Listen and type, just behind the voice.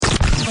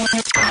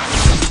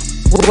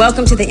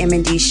Welcome to the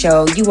M&D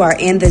Show. You are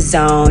in the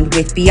zone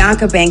with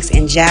Bianca Banks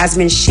and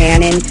Jasmine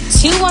Shannon.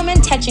 Two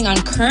women touching on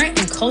current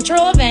and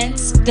cultural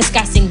events,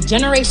 discussing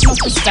generational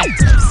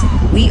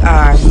perspectives. We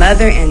are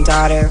mother and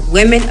daughter,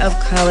 women of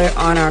color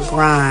on our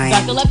grind.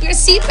 Buckle up your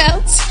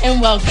seatbelts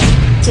and welcome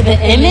to the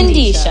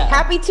M&D Show.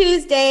 Happy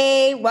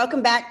Tuesday.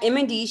 Welcome back,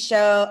 M&D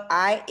Show.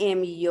 I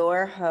am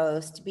your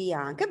host,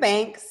 Bianca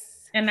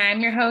Banks. And I'm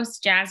your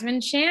host,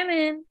 Jasmine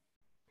Shannon.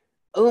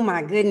 Oh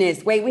my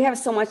goodness. Wait, we have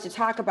so much to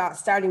talk about,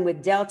 starting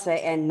with Delta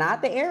and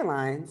not the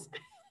airlines.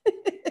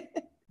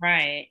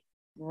 Right.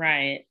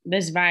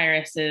 This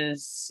virus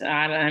is,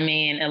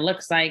 it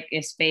looks like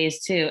it's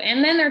phase 2.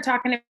 And then they're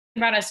talking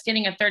about us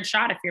getting a third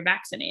shot if you're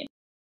vaccinated.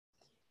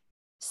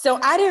 So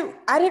I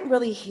didn't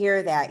really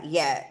hear that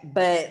yet,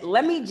 but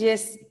let me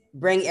just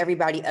bring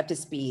everybody up to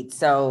speed.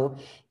 So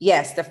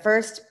yes, the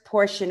first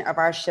portion of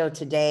our show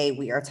today,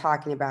 we are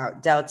talking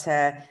about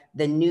Delta,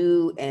 the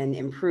new and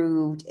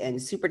improved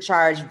and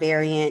supercharged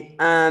variant.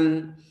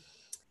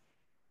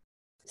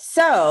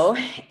 So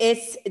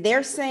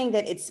they're saying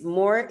that it's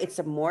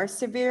a more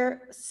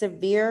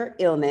severe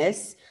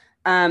illness.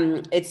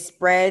 It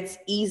spreads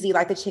easy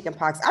like the chicken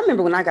pox. I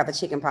remember when I got the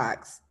chicken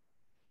pox,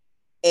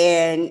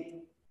 and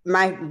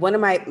one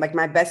of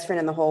my best friend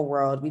in the whole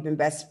world, we've been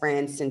best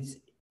friends since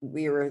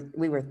we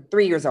were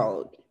 3 years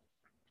old.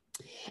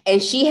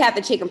 And she had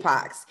the chicken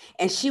pox,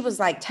 and she was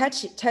like,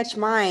 touch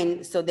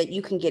mine so that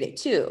you can get it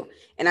too.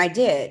 And I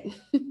did.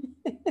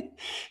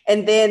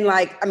 And then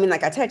I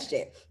touched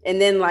it.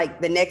 And then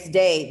the next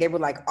day they were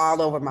like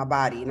all over my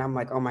body. And I'm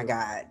like, oh my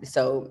God.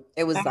 So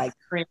it was That's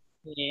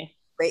crazy.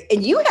 Great.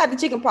 And you had the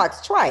chicken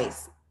pox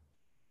twice.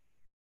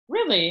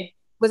 Really?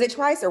 Was it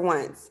twice or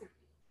once?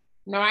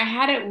 No, I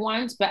had it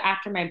once, but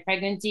after my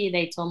pregnancy,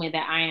 they told me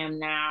that I am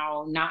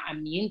now not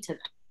immune to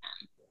them.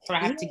 So I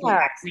have to get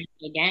vaccinated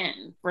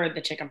again for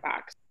the chicken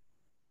pox.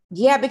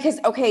 Yeah, because,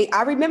 okay,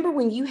 I remember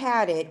when you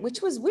had it,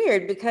 which was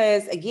weird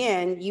because,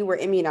 again, you were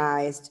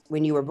immunized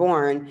when you were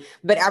born.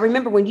 But I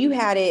remember when you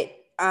had it,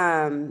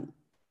 my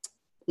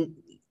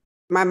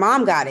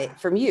mom got it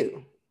from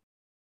you.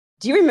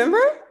 Do you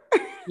remember?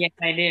 Yes,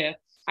 I do.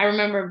 I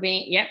remember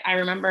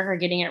her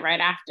getting it right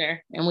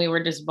after. And we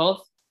were just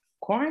both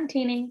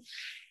quarantining.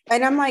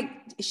 And I'm like,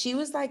 she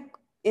was like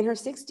in her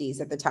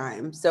 60s at the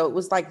time. So it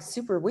was like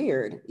super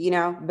weird,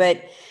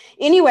 but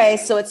anyway,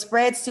 so it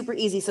spreads super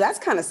easy. So that's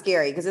kind of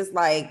scary because it's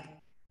like,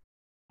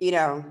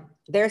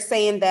 they're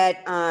saying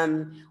that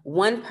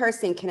one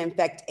person can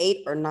infect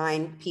 8 or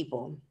 9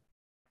 people.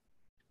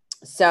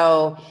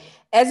 So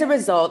as a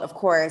result, of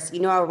course,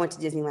 I went to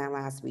Disneyland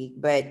last week,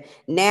 but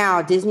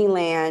now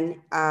Disneyland,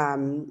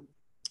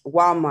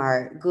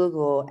 Walmart,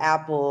 Google,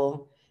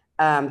 Apple,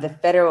 the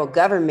federal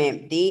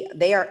government,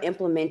 they are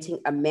implementing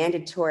a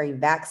mandatory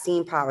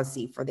vaccine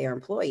policy for their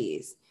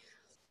employees.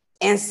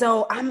 And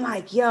so I'm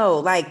like,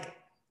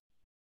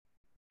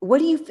 what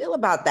do you feel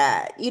about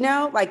that?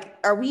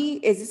 Are we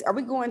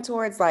going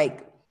towards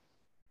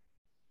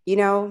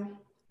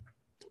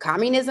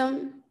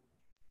communism?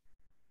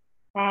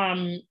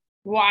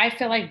 Well, I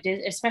feel like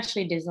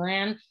especially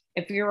Disneyland,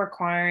 if you're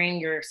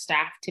requiring your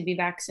staff to be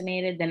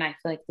vaccinated, then I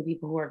feel like the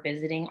people who are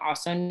visiting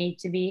also need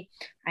to be.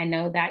 I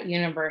know that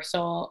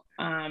Universal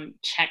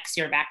checks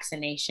your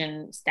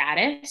vaccination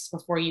status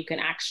before you can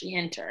actually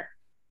enter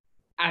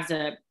as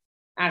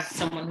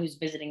someone who's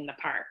visiting the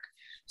park.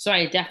 So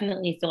I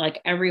definitely feel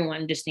like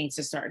everyone just needs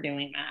to start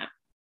doing that.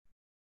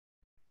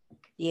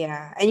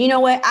 Yeah. And you know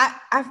what?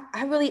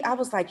 I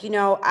was like,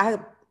 I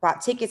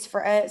bought tickets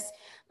for us.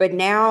 But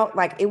now,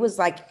 it was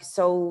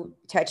so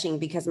touching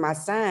because my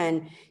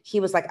son, he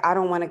was like, I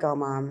don't want to go,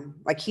 Mom.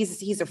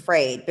 He's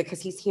afraid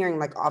because he's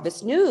hearing all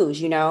this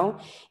news,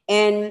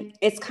 and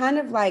it's kind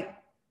of I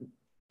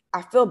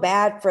feel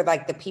bad for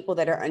the people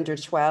that are under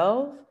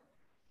 12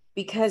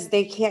 because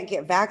they can't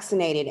get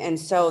vaccinated. And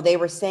so they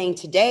were saying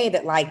today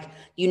that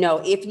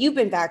if you've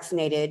been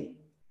vaccinated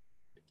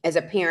as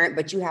a parent,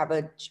 but you have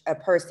a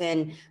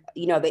person,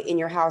 that in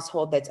your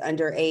household that's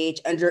underage,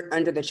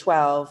 under the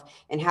 12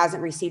 and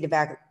hasn't received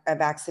a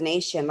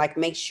vaccination,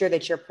 make sure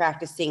that you're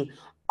practicing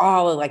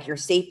all of your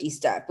safety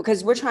stuff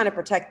because we're trying to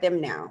protect them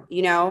now,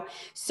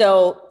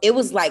 So it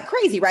was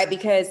crazy, right?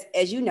 Because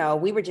as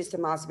we were just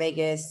in Las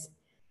Vegas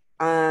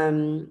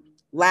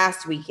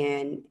last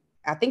weekend.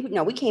 I think,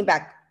 we came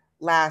back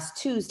last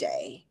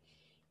Tuesday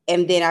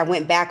and then I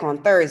went back on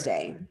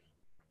Thursday.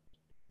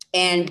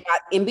 And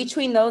in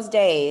between those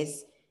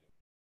days,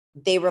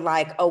 they were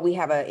like, oh, we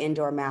have an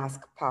indoor mask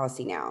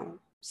policy now.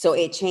 So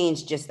it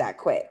changed just that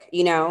quick,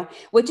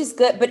 which is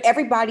good. But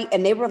everybody,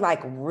 and they were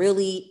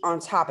really on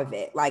top of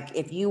it.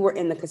 If you were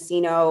in the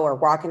casino or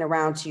walking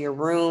around to your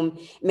room,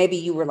 maybe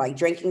you were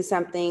drinking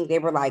something, they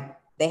were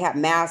they had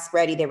masks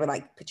ready. They were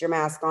put your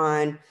mask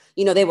on.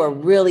 They were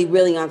really,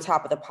 really on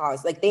top of the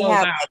policy.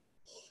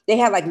 They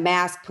had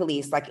mask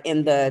police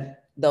in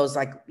those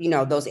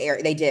those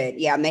areas. They did.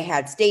 Yeah. And they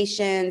had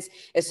stations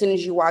as soon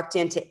as you walked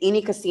into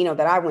any casino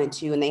that I went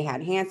to, and they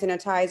had hand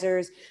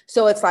sanitizers.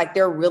 So it's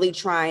they're really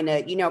trying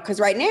to, because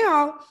right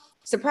now,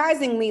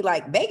 surprisingly,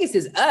 Vegas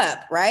is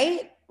up,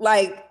 right?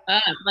 Like,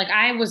 Like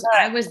I was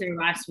there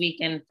last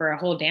weekend for a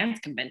whole dance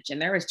convention.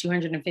 There was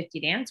 250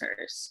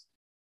 dancers.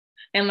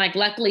 And like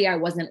luckily I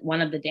wasn't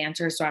one of the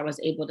dancers, so I was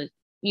able to,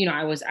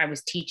 I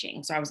was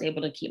teaching, so I was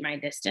able to keep my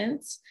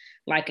distance,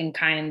 like, and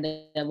kind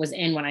of was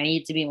in when I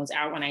needed to be and was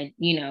out when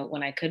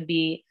when I could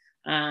be.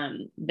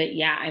 But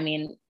yeah, I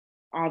mean,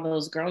 all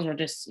those girls were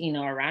just,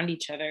 around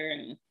each other,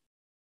 and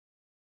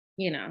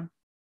you know,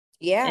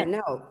 yeah, and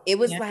no, yeah.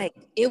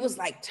 it was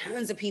like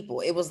tons of people.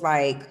 It was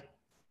like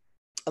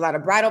a lot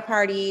of bridal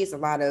parties, a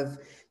lot of,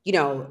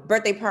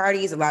 birthday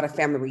parties, a lot of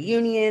family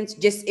reunions.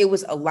 Just, it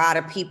was a lot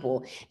of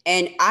people.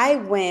 And I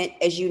went,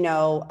 as you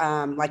know,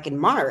 like in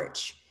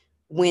March,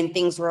 when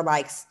things were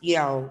like,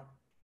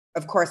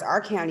 of course, our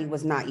county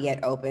was not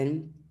yet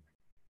open.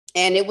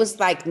 And it was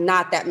like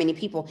not that many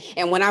people.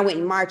 And when I went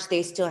in March,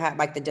 they still had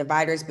like the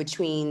dividers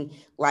between,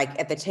 like,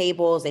 at the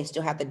tables, they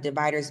still have the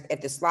dividers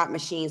at the slot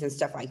machines and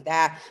stuff like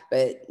that.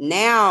 But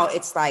now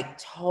it's like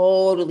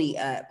totally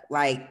up.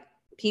 Like,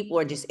 people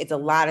are just, it's a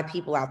lot of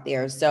people out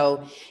there.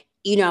 So,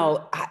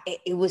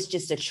 it was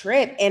just a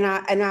trip. And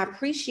I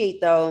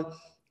appreciate, though,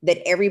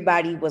 that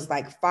everybody was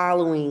like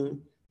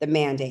following the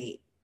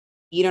mandate.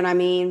 You know what I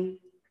mean?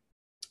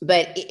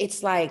 But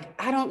it's like,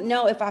 I don't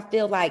know if I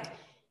feel like,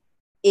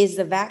 is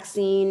the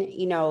vaccine,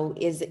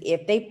 is,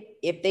 if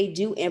they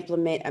do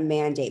implement a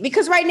mandate,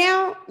 because right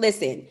now,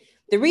 listen,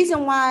 the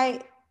reason why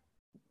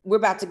we're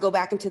about to go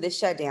back into the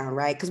shutdown,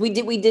 right? Because we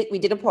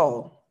did a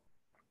poll,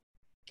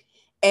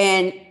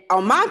 and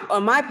on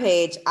my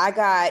page, I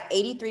got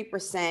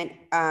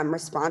 83%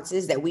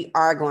 responses that we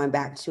are going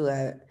back to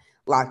a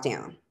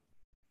lockdown.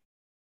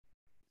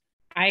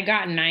 I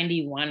got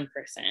 91%.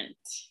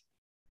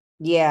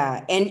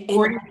 Yeah, and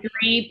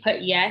 43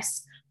 put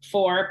yes,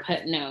 4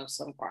 put no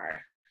so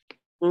far.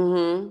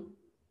 mm-hmm.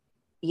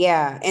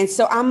 Yeah, and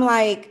so I'm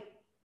like,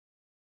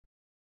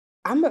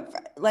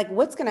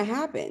 what's gonna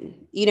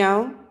happen?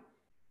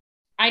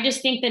 I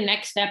just think the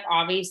next step,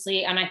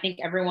 obviously, and I think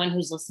everyone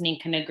who's listening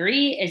can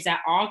agree, is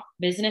that all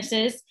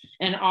businesses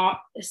and all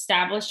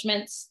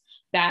establishments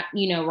that,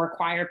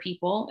 require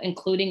people,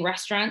 including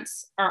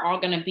restaurants, are all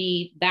going to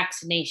be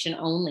vaccination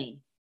only.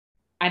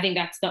 I think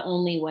that's the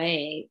only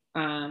way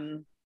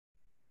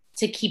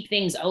to keep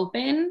things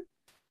open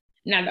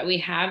now that we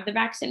have the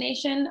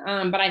vaccination.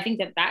 But I think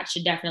that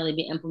should definitely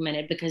be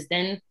implemented, because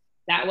then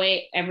that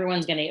way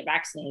everyone's going to get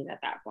vaccinated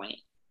at that point.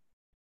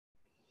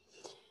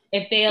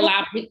 If they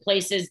allow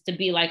places to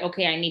be like,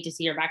 okay, I need to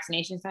see your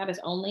vaccination status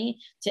only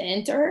to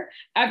enter,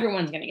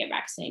 everyone's going to get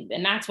vaccinated.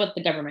 And that's what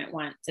the government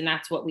wants. And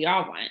that's what we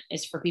all want,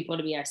 is for people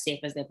to be as safe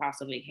as they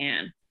possibly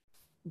can.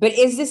 But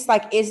is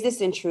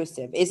this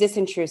intrusive? Is this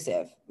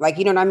intrusive? Like,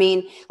 you know what I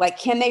mean? Like,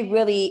 can they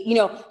really,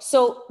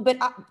 but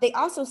they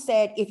also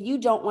said, if you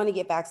don't want to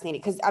get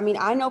vaccinated, because I mean,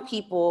 I know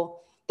people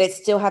that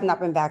still have not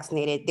been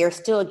vaccinated. They're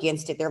still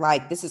against it. They're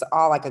like, this is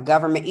all like a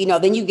government,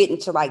 then you get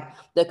into like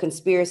the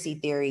conspiracy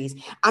theories.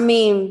 I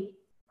mean,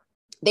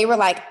 they were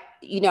like,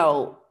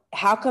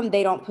 how come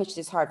they don't push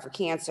this hard for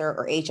cancer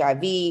or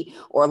HIV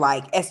or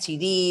like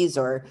STDs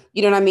or,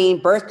 you know what I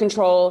mean? Birth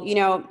control,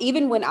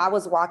 even when I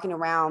was walking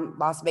around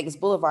Las Vegas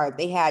Boulevard,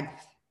 they had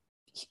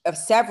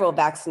several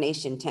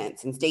vaccination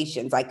tents and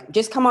stations, like,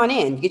 just come on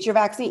in, get your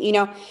vaccine,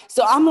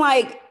 So I'm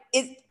like,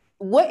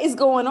 what is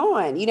going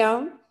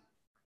on?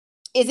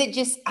 Is it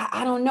just,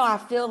 I don't know. I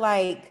feel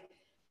like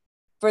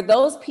for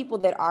those people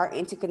that are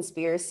into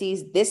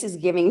conspiracies, this is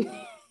giving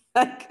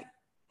like,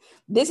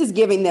 this is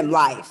giving them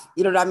life.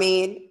 You know what I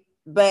mean?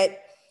 But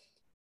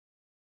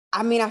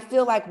I mean, I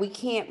feel like we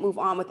can't move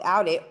on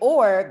without it.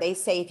 Or they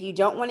say, if you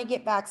don't want to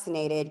get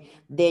vaccinated,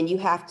 then you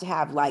have to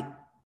have like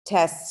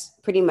tests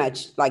pretty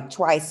much like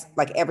twice,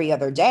 like every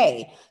other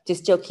day, to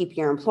still keep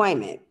your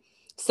employment.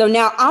 So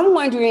now I'm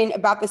wondering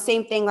about the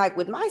same thing, like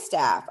with my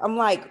staff. I'm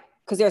like,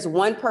 because there's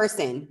one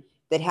person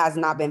that has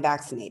not been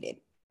vaccinated.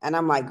 And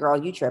I'm like,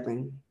 girl, you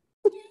tripping.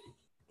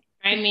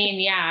 I mean,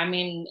 yeah, I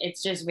mean,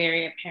 it's just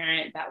very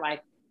apparent that,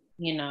 like,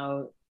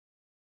 the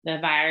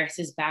virus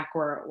is back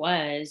where it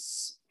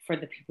was for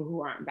the people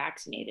who aren't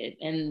vaccinated.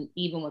 And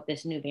even with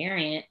this new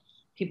variant,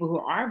 people who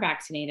are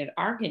vaccinated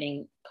are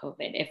getting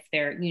COVID if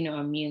their,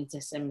 immune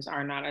systems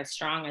are not as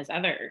strong as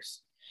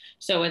others.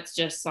 So it's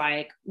just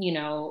like,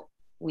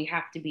 we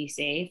have to be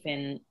safe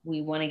and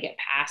we want to get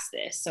past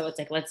this. So it's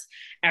like, let's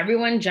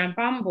everyone jump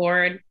on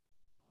board,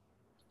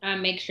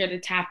 make sure to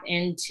tap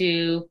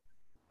into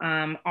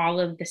all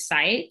of the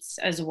sites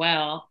as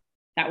well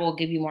that will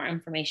give you more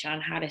information on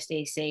how to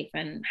stay safe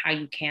and how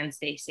you can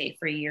stay safe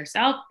for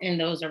yourself and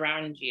those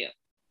around you.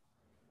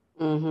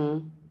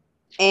 Mm-hmm.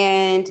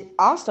 And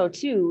also,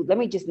 too, let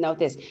me just note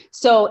this.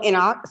 So in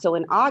August,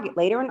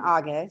 later in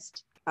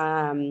August,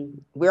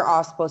 we're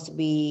all supposed to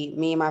be,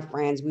 me and my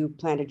friends, we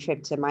planned a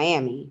trip to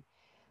Miami.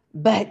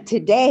 But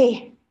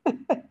today,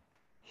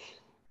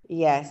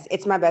 yes,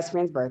 it's my best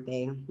friend's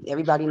birthday.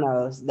 Everybody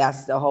knows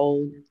that's the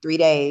whole 3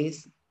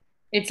 days.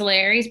 It's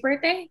Larry's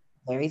birthday?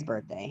 Larry's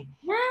birthday.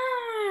 Yeah.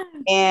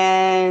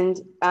 And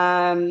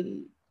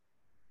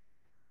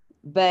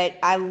But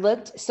I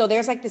looked, so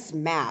there's like this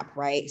map,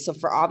 right? So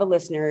for all the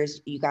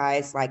listeners, you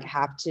guys like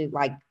have to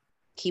like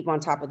keep on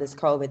top of this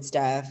COVID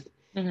stuff.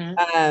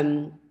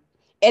 And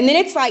then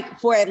it's like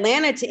for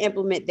Atlanta to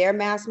implement their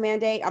mask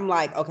mandate, I'm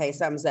like, okay,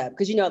 something's up.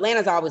 Because, you know,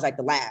 Atlanta's always like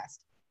the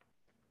last.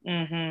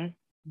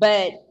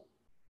 But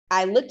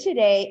I looked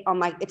today on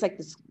like, it's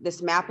like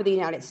this map of the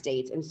United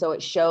States. And so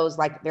it shows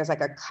like, there's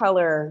like a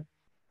color,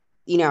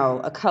 you know,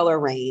 a color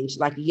range,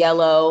 like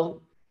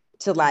yellow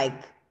to like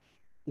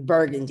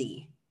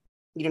burgundy.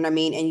 You know what I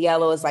mean? And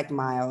yellow is like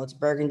mild.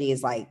 Burgundy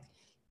is like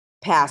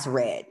past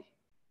red.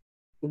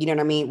 You know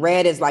what I mean?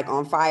 Red is like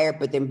on fire,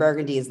 but then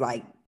burgundy is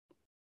like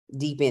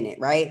deep in it,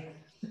 right?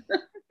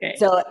 Okay.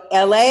 So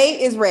LA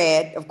is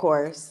red, of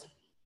course.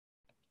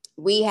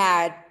 We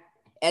had,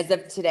 as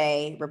of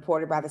today,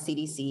 reported by the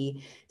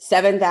CDC,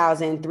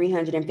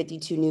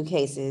 7,352 new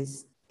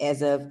cases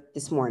as of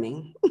this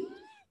morning.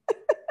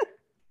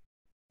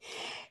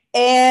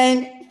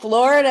 And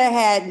Florida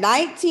had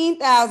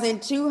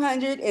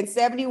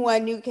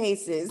 19,271 new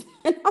cases.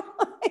 And I'm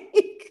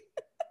like,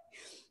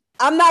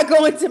 I'm not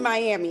going to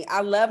Miami.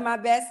 I love my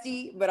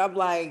bestie, but I'm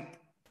like,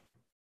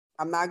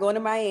 I'm not going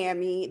to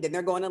Miami. Then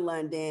they're going to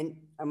London.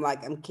 I'm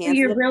like, I'm canceling.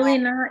 You're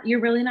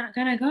really not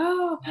gonna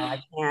go. No, I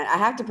can't. I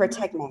have to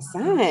protect my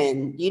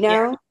son, you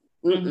know?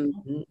 Yeah.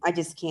 I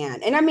just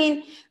can't. And I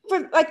mean, for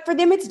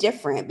them, it's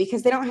different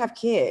because they don't have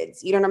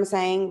kids. You know what I'm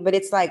saying? But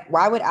it's like,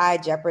 why would I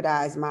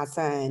jeopardize my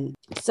son?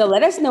 So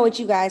let us know what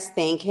you guys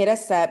think. Hit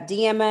us up,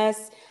 DM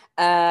us,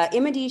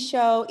 M&D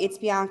Show, It's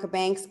Bianca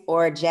Banks,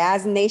 or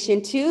Jazz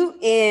Nation 2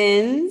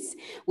 Ends.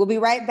 We'll be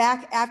right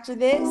back after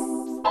this.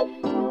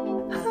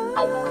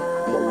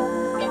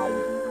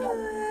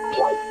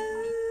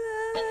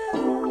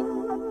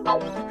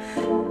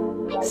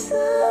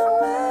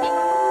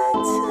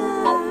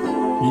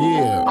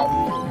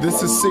 Yeah,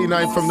 this is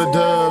C-Night from the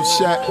Dove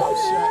Shack.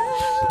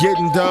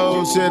 Getting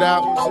dough, shit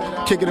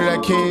out. Kicking it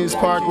at Kings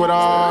Park with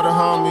all the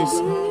homies.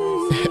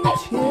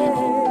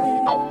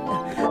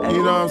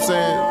 You know what I'm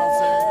saying?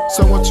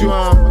 So what you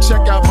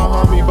check out my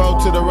homie Bo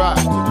to the Rock.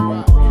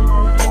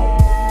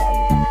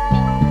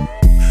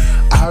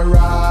 I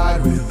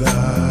ride with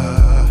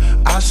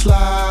her, I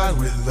slide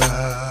with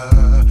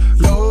her.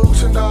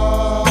 Locs and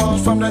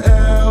dogs from the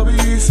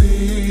LBC.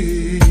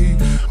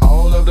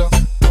 All of them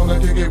wanna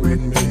kick it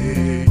with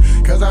me,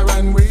 cause I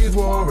run with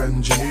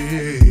Warren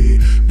G.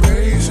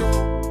 Brace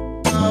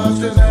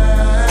Busters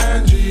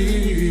and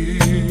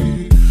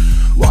G.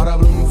 Water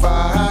bloom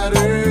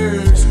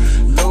fighters,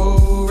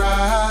 low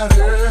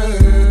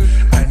riders,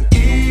 and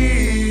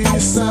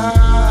east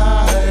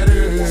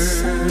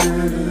siders.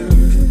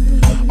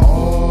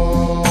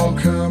 All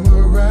come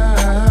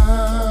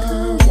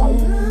around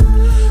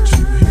to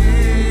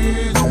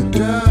hear the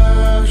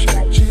Dove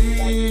Shack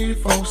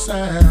G4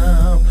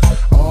 sound.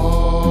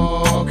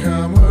 All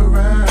come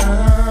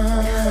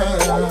around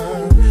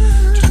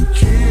to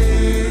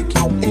kick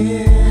you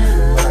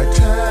in my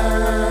town.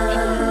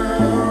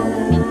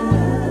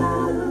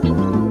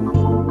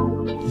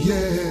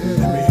 Yeah,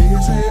 let me hear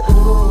you say,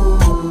 ooh,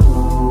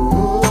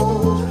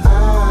 ah.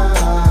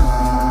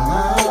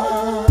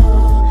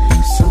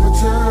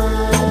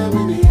 Summertime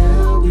in the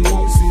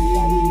LBC.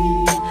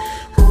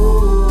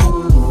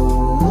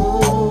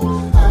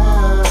 Ooh,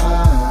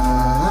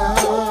 ah.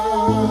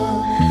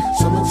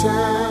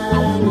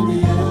 Summertime in the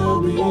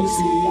LBC.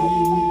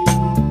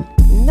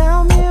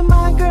 Now me and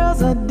my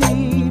girls are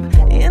deep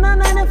in a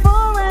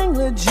 94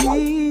 Wrangler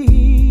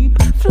Jeep,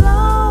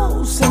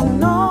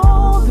 flossing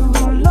all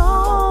through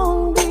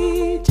Long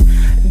Beach.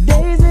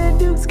 Daisy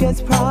Dukes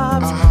gets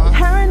props,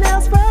 hair and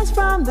nails fresh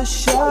from the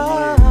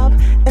shop,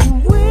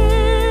 and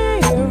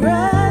we're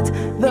at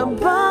the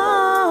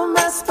bomb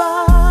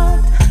spot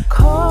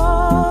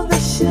called the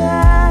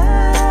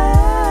Shack.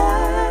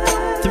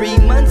 3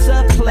 months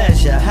of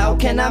pleasure, how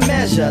can I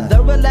measure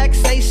the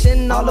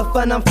relaxation, all the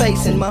fun I'm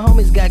facing? My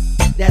homies got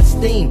that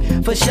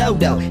steam for show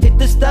though. Hit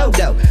the stove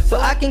though, so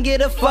I can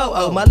get a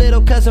photo. My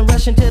little cousin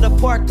rushing to the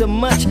park to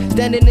munch,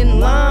 standing in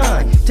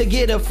line to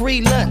get a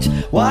free lunch.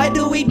 Why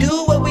do we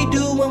do what we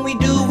do when we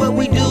do what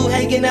we do?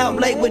 Hanging out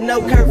late with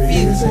no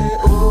curfew.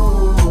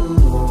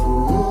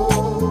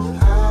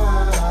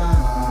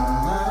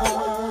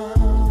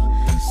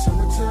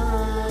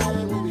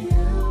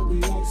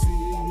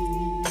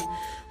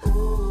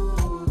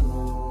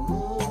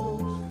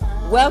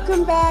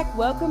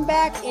 Welcome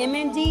back,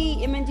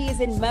 M&D. M&D is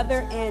in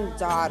mother and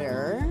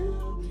daughter.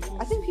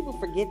 I think people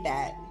forget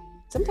that.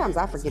 Sometimes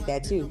I forget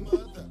that too.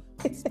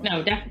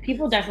 No,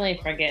 people definitely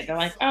forget. They're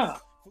like, oh.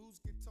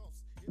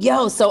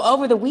 Yo, so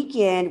over the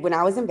weekend when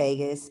I was in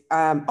Vegas,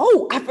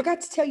 I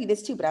forgot to tell you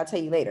this too, but I'll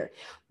tell you later.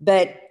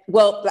 But,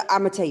 well, I'm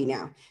going to tell you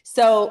now.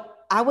 So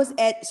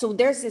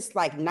there's this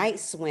like night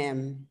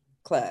swim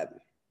club,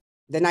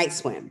 the night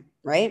swim,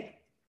 right?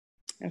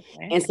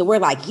 Okay. And so we're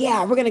like,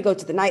 yeah, we're going to go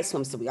to the night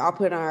swim. So we all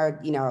put on our,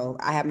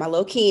 I have my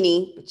little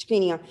bikini, put your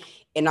bikini on,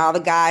 and all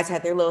the guys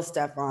had their little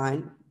stuff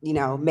on,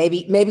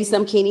 maybe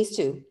some bikinis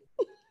too.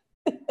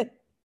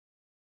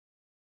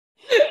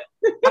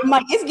 I'm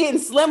like, it's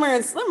getting slimmer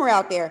and slimmer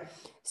out there.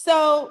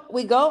 So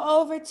we go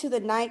over to the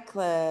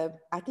nightclub.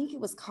 I think it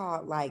was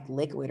called like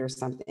Liquid or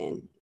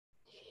something.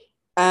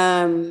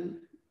 And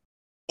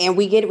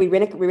we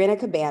rent a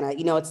cabana.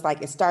 You know, it's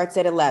like it starts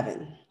at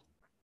 11.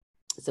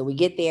 So we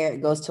get there,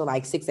 it goes till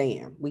like 6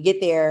 a.m. We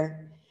get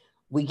there,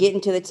 we get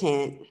into the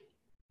tent.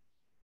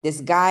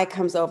 This guy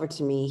comes over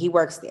to me, he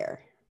works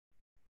there.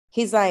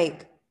 He's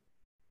like,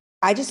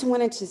 I just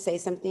wanted to say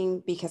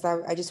something because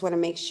I just want to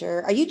make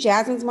sure. Are you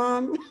Jasmine's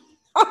mom?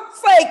 I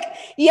was like,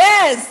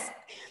 yes.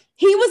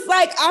 He was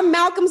like, I'm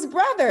Malcolm's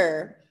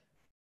brother,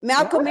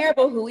 Malcolm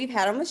Marable, who we've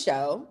had on the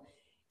show.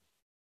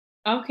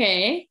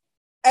 Okay.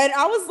 And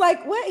I was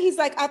like, what? He's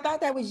like, I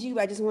thought that was you.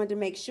 I just wanted to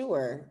make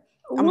sure.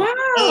 I'm wow.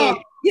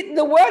 Like,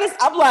 the world is,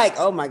 I'm like,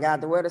 oh my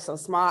God, the world is so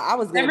small. I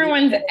was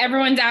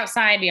everyone's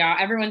outside, y'all.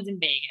 Everyone's in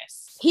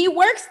Vegas. He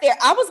works there.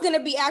 I was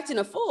gonna be acting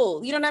a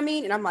fool, you know what I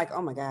mean? And I'm like,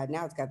 oh my God,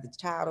 now it's got the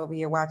child over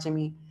here watching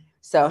me.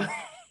 So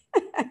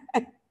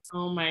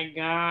oh my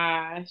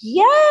gosh.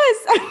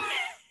 Yes.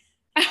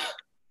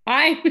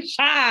 I'm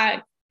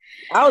shocked.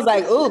 I was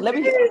like, ooh, let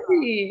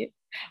me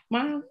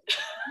Mom.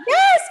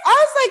 Yes.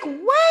 I was like,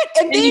 what?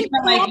 And then you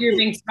felt like you're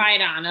being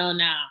spied on. Oh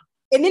no.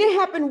 And then it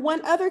happened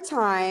one other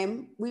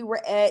time. We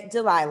were at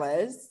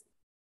Delilah's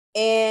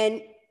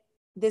and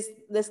this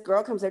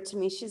girl comes up to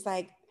me. She's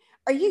like,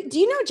 do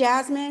you know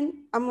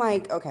Jasmine? I'm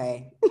like,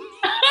 okay.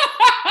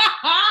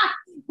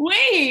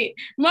 Wait,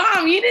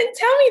 Mom, you didn't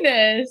tell me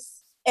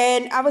this.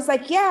 And I was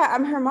like, yeah,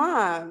 I'm her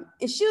mom.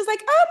 And she was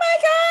like, oh my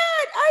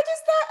God,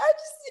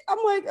 I'm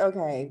like,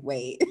 okay,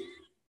 wait.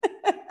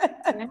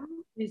 That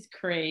is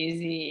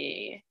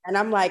crazy. And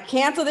I'm like,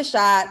 cancel the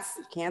shots.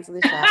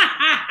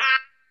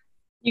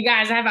 You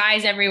guys have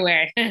eyes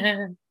everywhere.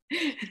 No,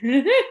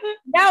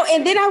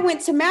 and then I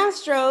went to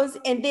Mastro's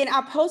and then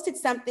I posted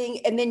something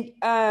and then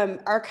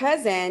our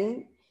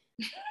cousin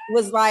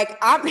was like,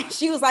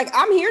 she was like,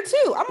 I'm here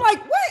too. I'm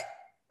like,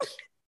 what?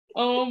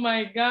 Oh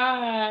my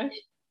gosh.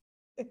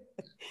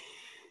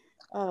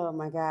 Oh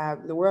my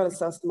God, the world is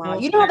so small.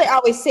 You know how they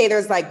always say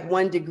there's like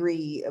 1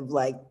 degree of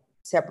like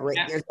separate.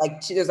 Yeah.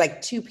 There's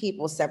like 2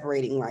 people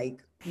separating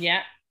like.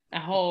 Yeah. A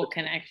whole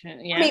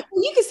connection. Yeah. I mean,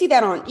 you can see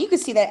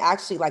that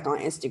actually like on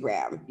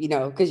Instagram, you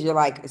know, because you're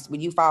like,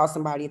 when you follow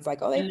somebody, it's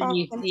like, oh, they follow.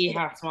 You see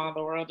how small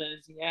the world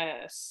is.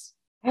 Yes.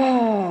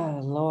 Oh,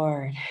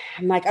 Lord.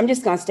 I'm like, I'm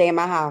just going to stay in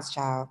my house,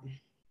 child.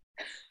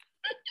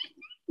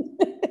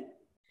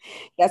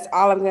 That's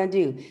all I'm going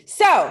to do.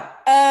 So,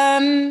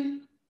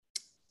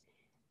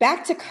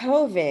 back to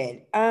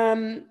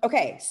COVID.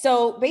 Okay,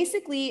 so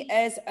basically,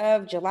 as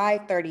of July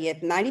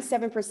 30th,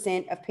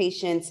 97% of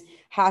patients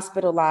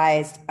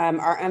hospitalized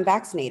are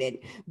unvaccinated.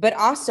 But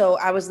also,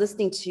 I was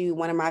listening to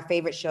one of my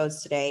favorite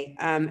shows today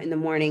in the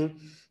morning.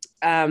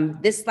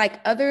 This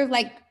other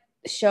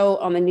show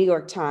on the New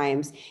York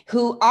Times,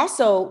 who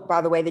also,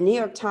 by the way, the New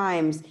York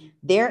Times,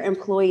 their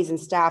employees and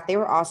staff, they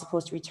were all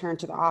supposed to return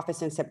to the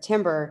office in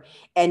September,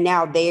 and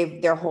now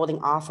they're holding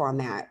off on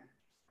that.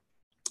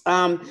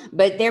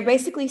 But they're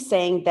basically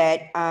saying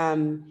that,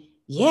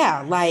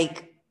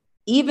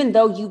 even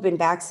though you've been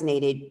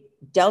vaccinated,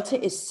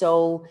 Delta is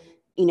so,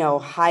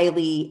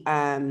 highly,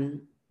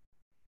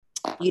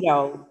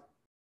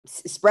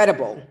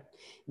 spreadable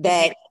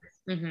that,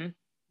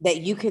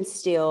 that you can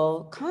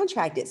still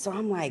contract it. So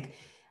I'm like,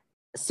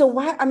 so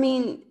why, I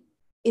mean,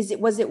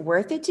 was it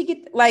worth it to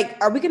get,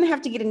 are we going to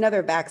have to get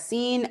another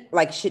vaccine?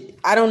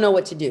 I don't know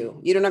what to do.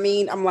 You know what I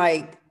mean? I'm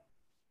like,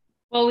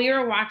 well, we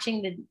were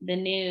watching the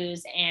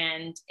news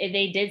and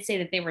they did say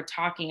that they were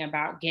talking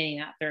about getting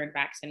that 3rd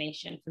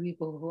vaccination for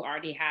people who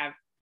already have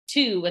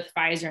 2 with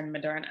Pfizer and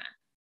Moderna.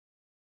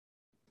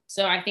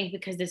 So I think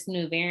because this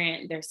new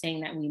variant, they're saying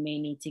that we may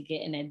need to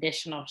get an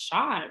additional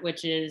shot,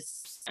 which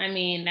is, I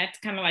mean, that's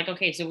kind of like,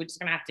 okay, so we're just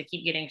going to have to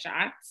keep getting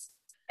shots,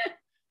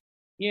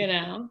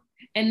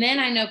 And then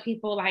I know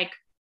people like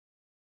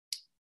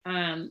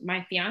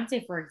my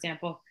fiance, for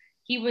example,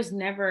 he was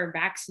never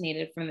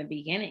vaccinated from the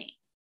beginning.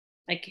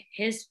 Like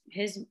his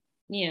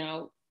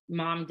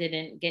mom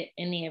didn't get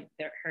any of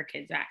her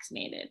kids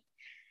vaccinated.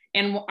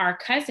 And our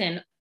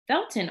cousin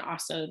Felton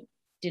also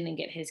didn't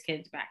get his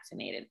kids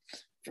vaccinated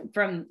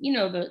from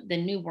the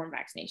newborn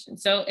vaccination.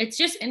 So it's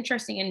just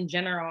interesting in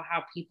general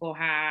how people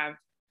have,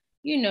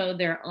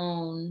 their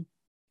own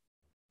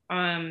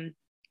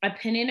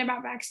opinion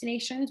about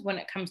vaccinations when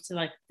it comes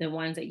to the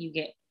ones that you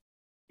get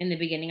in the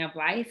beginning of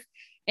life.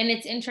 And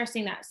it's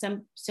interesting that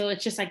so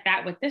it's just like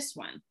that with this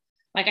one.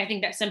 I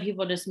think that some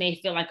people just may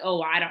feel like,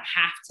 oh, I don't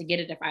have to get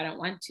it if I don't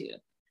want to.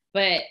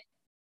 But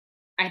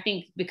I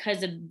think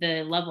because of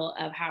the level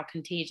of how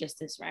contagious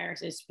this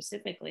virus is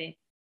specifically,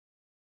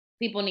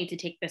 people need to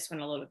take this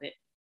one a little bit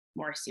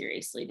more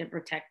seriously to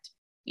protect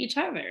each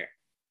other.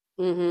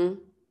 Mm-hmm.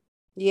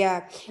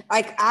 Yeah.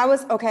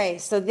 Okay.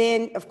 So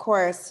then, of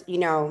course,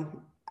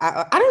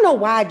 I don't know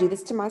why I do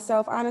this to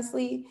myself,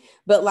 honestly,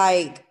 but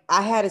I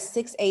had a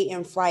 6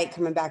 a.m. flight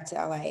coming back to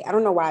LA. I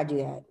don't know why I do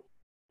that.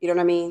 You know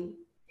what I mean?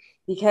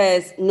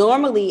 Because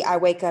normally I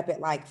wake up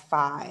at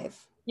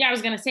 5. Yeah, I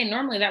was going to say,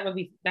 normally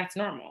that's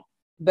normal.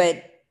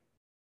 But,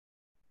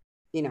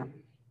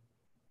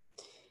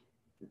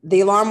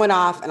 the alarm went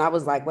off and I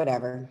was like,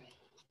 whatever.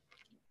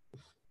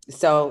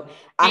 So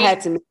I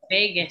had to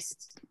Vegas.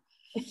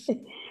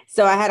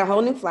 So I had a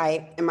whole new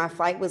flight, and my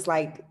flight was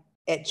like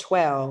at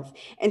 12.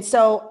 And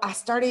so I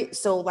started,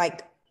 so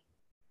like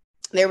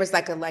there was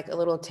like a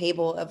little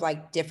table of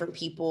like different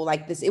people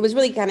like this. It was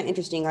really kind of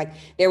interesting. Like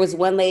there was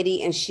one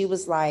lady and she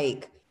was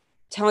like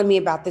telling me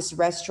about this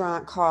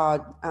restaurant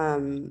called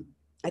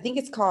I think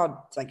it's called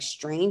like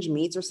Strange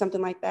Meats or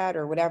something like that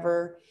or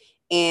whatever.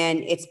 And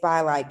it's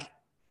by like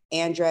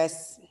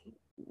Andres,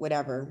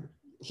 whatever.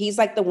 He's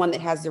like the one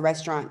that has the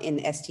restaurant in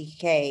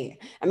STK.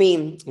 I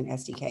mean, in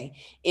STK,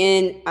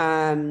 in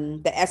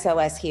the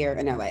SLS here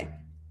in LA.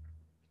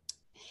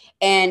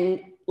 And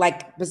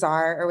like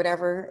Bazaar or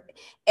whatever.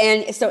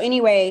 And so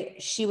anyway,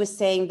 she was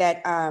saying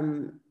that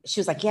she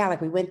was like, yeah, like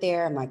we went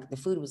there and like the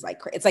food was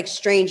like, it's like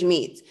Strange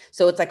Meats.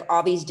 So it's like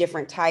all these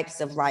different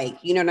types of like,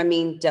 you know what I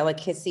mean?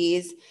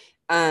 Delicacies.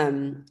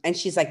 And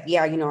she's like,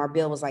 yeah, you know, our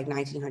bill was like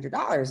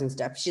 $1,900 and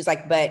stuff. She's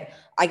like, but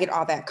I get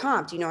all that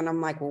comped, you know? And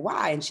I'm like, well,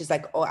 why? And she's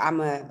like, oh, I'm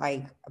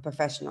a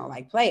professional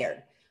like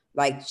player.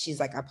 Like, she's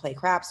like, I play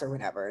craps or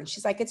whatever. And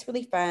she's like, it's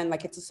really fun.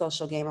 Like, it's a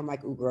social game. I'm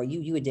like, ooh, girl,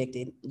 you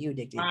addicted. You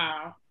addicted.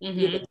 Wow.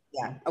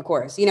 Yeah, of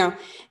course, you know.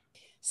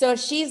 So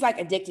she's like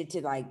addicted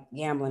to like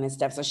gambling and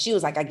stuff. So she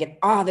was like, I get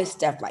all this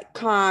stuff like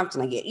comped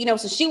and I get, you know,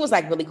 so she was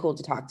like really cool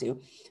to talk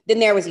to. Then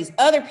there was these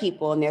other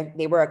people and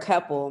they were a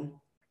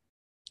couple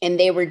and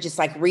they were just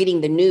like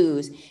reading the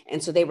news.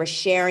 And so they were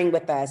sharing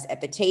with us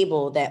at the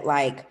table that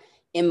like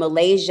in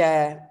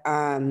Malaysia,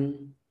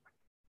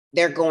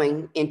 they're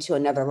going into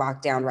another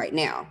lockdown right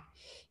now.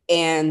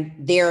 And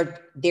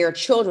their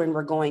children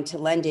were going to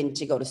London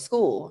to go to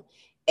school.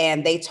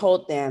 And they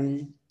told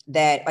them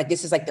that like,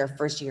 this is like their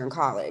first year in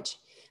college.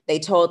 They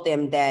told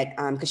them that,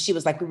 cause she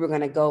was like, we were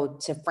going to go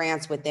to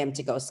France with them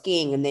to go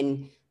skiing and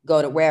then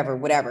go to wherever,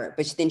 whatever.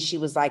 But then she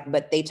was like,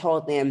 but they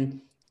told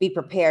them be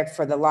prepared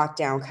for the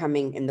lockdown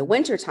coming in the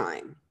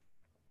wintertime.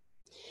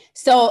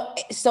 So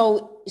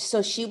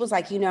she was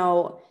like, you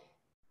know,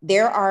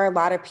 there are a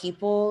lot of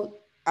people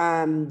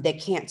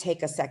that can't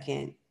take a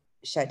second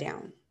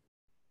shutdown.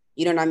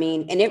 You know what I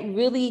mean? And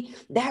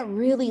that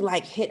really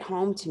like hit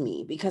home to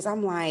me because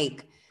I'm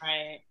like,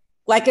 right.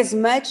 Like as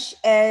much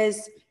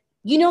as,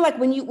 you know, like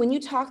when you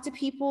talk to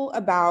people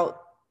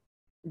about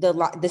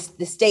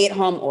the stay at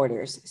home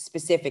orders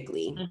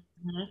specifically,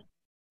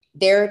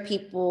 there are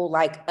people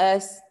like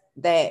us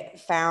that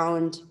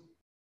found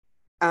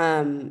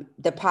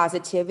the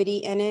positivity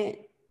in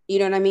it. You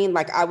know what I mean?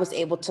 Like I was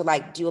able to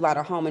like do a lot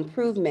of home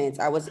improvements.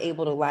 I was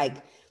able to like,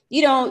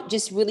 you know,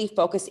 just really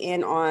focus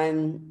in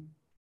on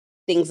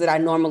things that I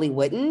normally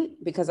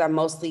wouldn't because I'm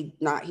mostly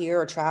not here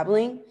or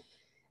traveling.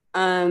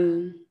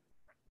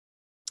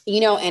 You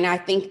know, and I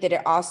think that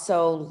it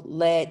also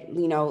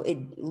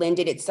it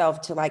lended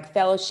itself to like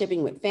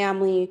fellowshipping with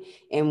family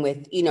and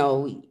with, you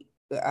know,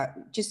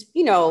 just,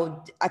 you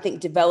know, I think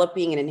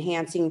developing and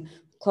enhancing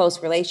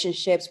close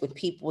relationships with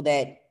people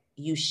that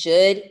you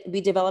should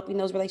be developing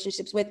those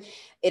relationships with.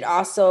 It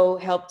also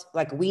helped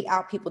like weed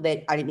out people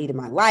that I didn't need in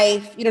my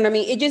life. You know what I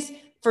mean? It just,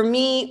 for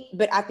me,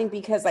 but I think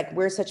because like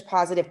we're such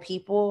positive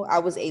people, I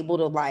was able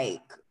to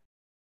like,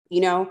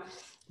 you know,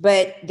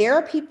 but there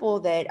are people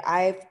that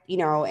I've, you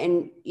know,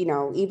 and, you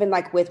know, even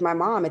like with my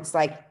mom, it's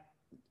like,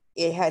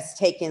 it has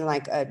taken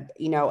like a,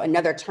 you know,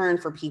 another turn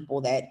for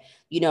people that,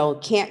 you know,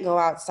 can't go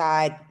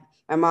outside.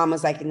 My mom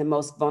was like in the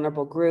most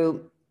vulnerable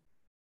group.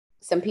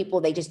 Some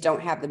people, they just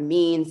don't have the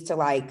means to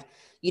like,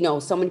 you know,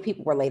 so many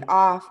people were laid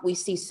off. We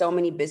see so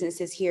many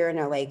businesses here in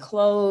LA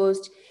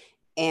closed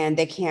and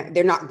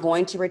they're not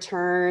going to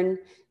return,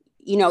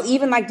 you know,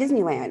 even like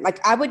Disneyland.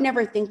 Like I would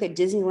never think that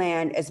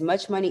Disneyland, as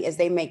much money as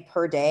they make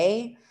per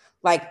day,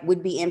 like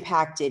would be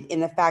impacted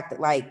in the fact that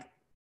like,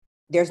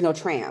 there's no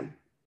tram.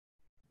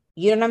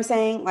 You know what I'm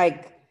saying?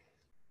 Like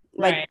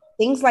Right.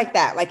 things like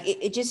that. Like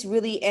it just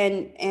really,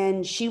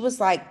 and she was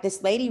like,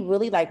 this lady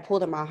really like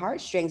pulled at my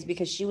heartstrings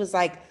because she was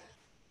like,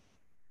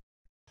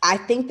 I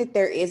think that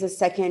there is a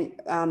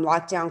second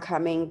lockdown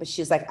coming, but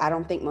she's like, I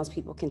don't think most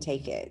people can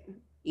take it.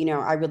 You know,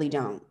 I really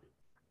don't.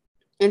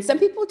 And some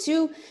people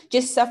too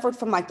just suffered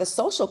from like the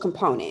social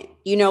component,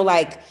 you know,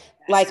 like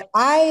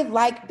I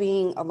like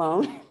being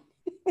alone.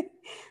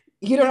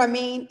 You know what I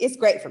mean? It's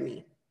great for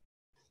me.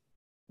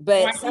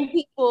 But some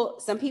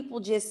people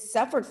just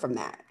suffered from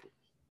that.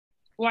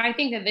 Well, I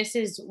think that this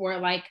is where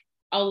like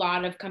a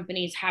lot of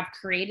companies have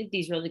created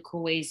these really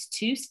cool ways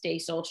to stay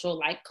social,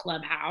 like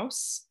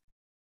Clubhouse.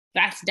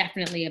 That's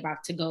definitely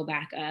about to go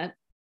back up.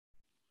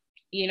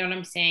 You know what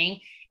I'm saying?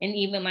 And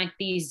even like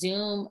these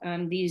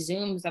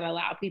Zooms that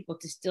allow people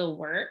to still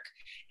work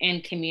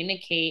and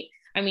communicate.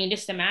 I mean,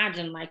 just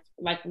imagine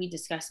like we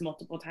discussed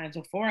multiple times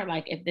before,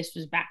 like if this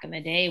was back in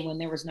the day when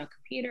there was no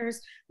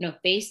computers, no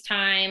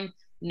FaceTime,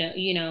 no,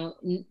 you know,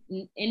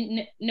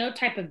 no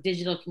type of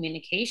digital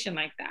communication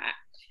like that.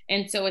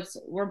 And so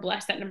we're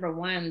blessed that number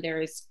one,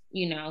 there's,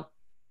 you know,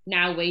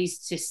 now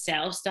ways to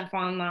sell stuff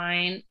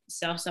online,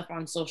 sell stuff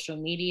on social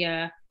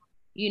media,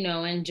 you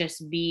know, and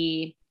just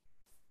be,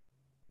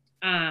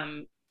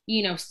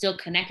 you know, still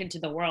connected to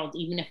the world,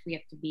 even if we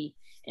have to be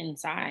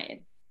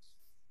inside.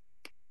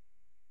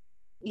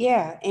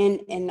 Yeah.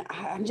 And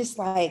I'm just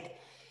like,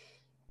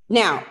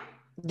 now,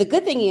 the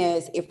good thing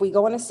is if we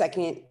go on a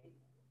second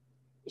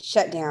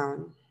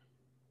shutdown,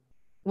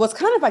 well, it's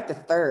kind of like the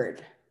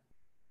third,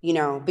 you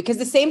know, because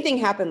the same thing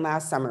happened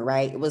last summer,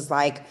 right? It was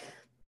like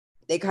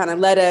they kind of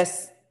let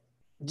us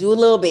do a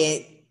little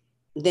bit,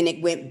 then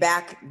it went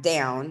back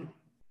down.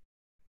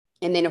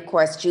 And then, of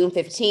course, June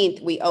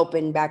 15th, we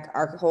opened back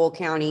our whole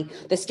county,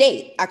 the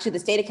state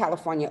of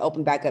California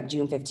opened back up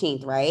June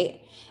 15th,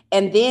 right?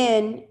 And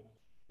then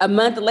a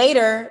month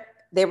later,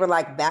 they were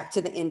like back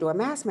to the indoor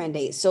mask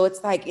mandate. So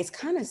it's like, it's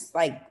kind of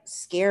like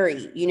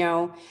scary, you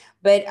know,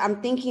 but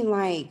I'm thinking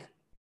like,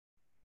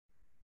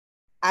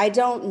 I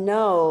don't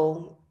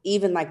know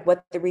even like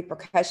what the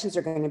repercussions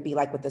are going to be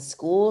like with the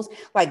schools.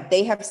 Like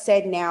they have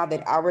said now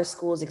that our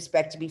schools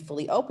expect to be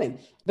fully open,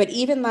 but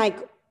even like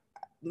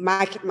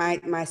my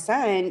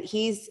son,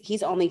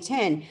 he's only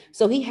 10,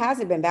 so he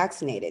hasn't been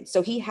vaccinated.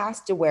 So he has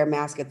to wear a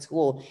mask at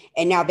school.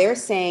 And now they're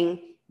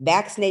saying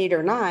vaccinated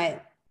or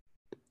not,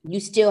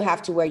 you still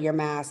have to wear your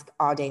mask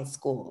all day at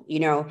school, you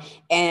know?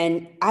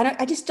 And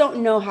I just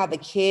don't know how the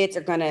kids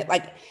are gonna,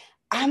 like,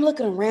 I'm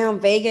looking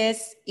around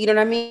Vegas, you know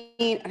what I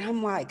mean? And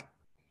I'm like,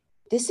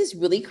 this is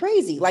really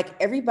crazy. Like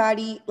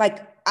everybody, like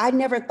I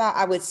never thought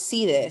I would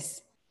see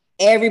this.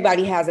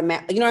 Everybody has a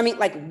mask, you know what I mean?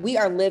 Like we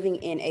are living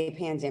in a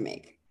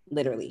pandemic,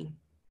 literally.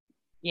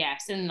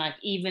 Yes. And like,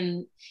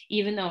 even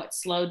though it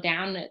slowed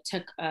down, it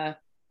took a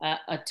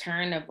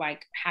turn of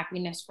like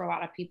happiness for a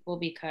lot of people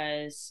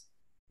because,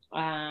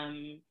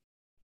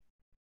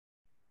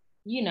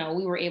 you know,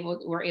 we're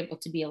able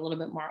to be a little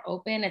bit more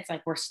open. It's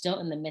like we're still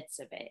in the midst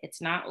of it.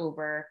 It's not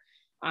over.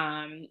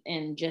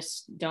 And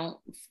just don't,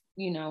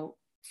 you know,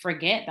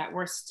 forget that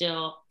we're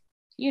still,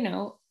 you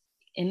know,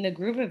 in the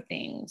groove of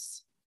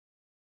things.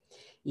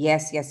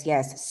 Yes.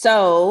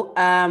 So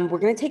we're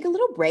going to take a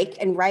little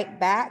break and right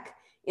back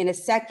in a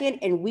second.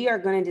 And we are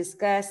going to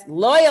discuss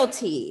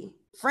loyalty,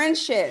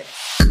 friendship.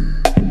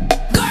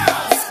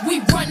 Girls, we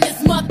run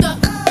this mother.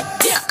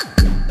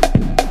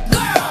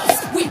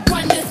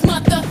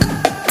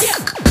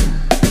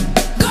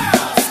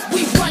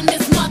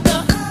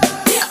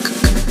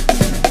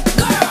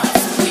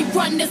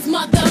 This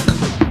mother.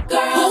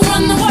 Girls. Who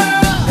run the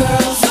world?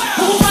 Girls.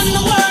 Who run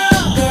the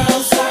world?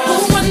 Girls. Who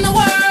run the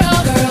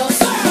world? Girls.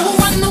 Who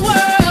run the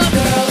world?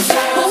 Girls.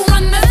 Who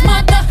run this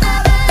mother?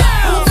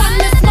 Who run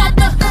this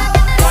mother?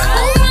 Who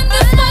run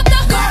this mother?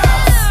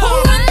 Who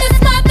run this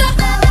mother?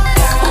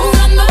 Who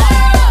run the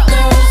world?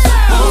 Girls.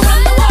 Who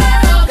run the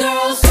world?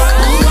 Girls.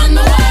 Who run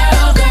the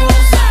world? Girls.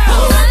 Who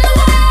run the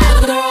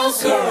world?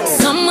 Girls.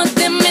 Some of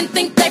them men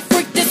think they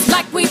freak this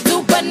like we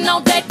do, but no,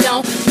 they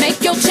don't.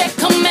 Make your check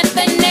come at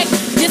their neck.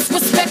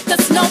 Disrespect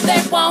us, no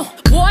they won't.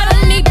 Boy,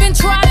 don't even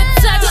try to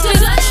touch this.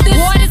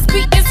 Boy, this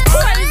beat is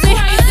crazy.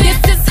 This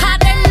is how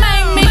they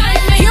make me.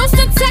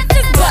 Houston,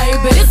 Texas,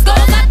 baby. This goes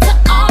out to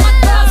all my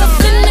girls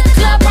that's in the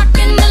club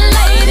rocking the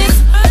ladies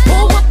who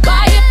will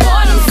buy it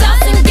for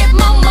themselves and get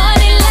more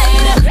money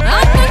later.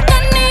 I think I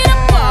need a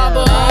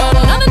barber.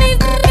 None of these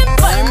niggas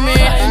fight me.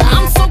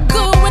 I'm so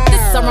good with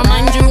this. I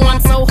remind you I'm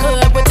so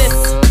hood with this.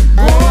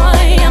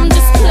 Boy, I'm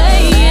just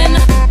playing.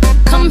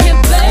 Come here,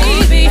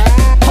 baby.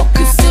 Hope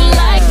you still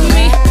like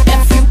me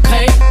if you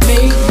pay me.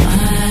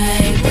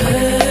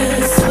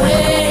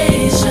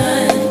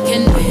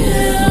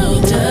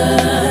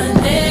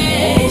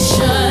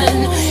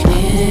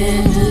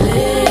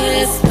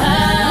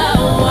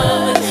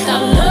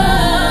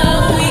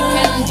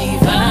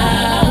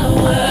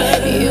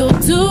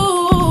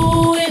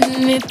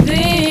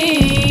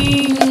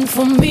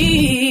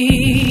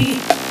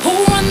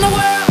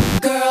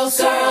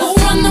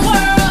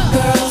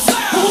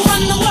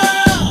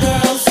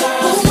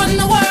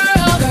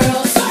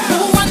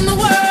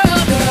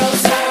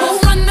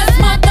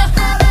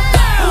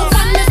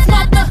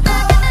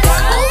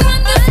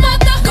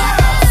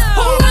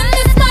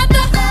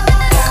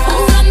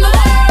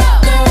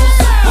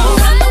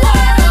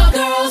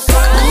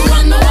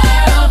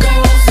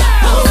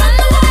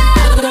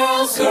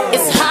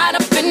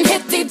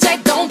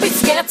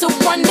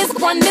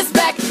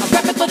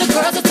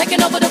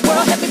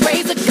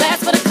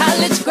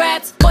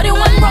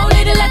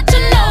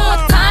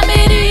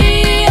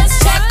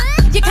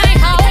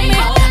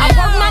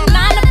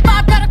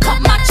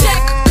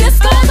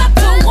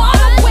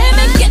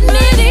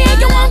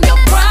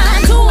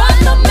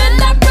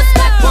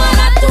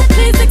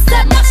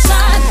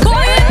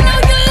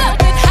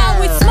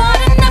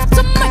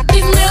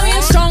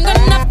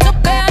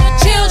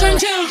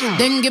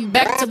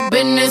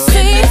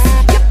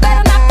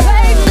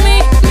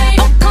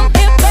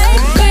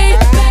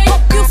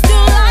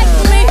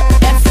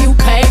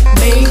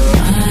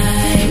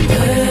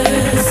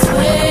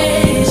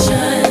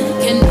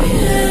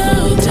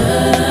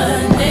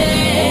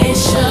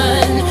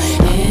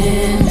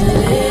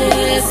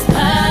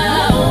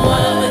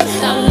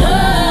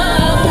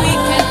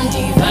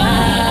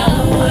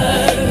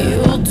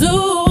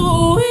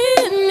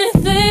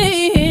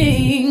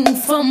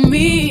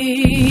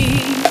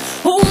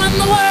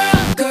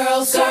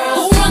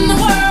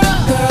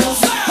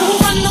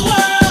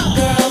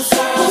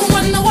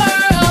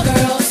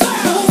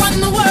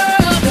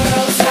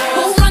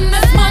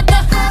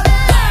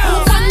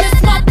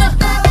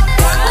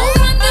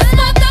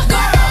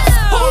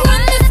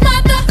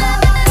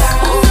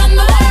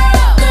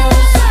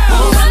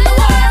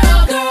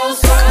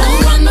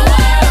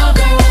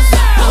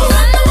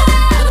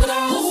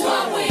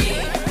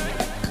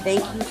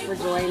 Thank you for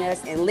joining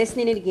us and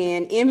listening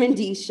again.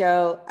 M&D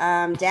Show,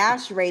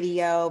 Dash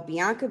Radio,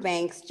 Bianca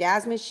Banks,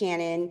 Jasmine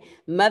Shannon,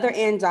 mother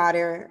and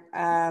daughter,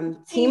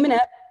 teaming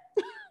up.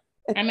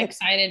 I'm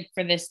excited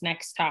for this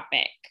next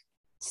topic.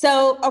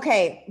 So,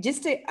 okay,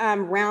 just to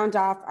round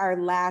off our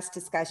last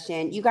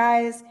discussion, you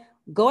guys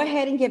go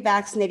ahead and get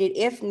vaccinated.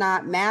 If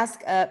not,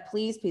 mask up,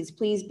 please, please,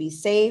 please be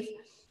safe.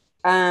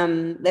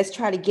 Let's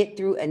try to get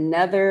through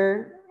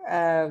another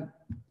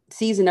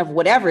season of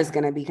whatever is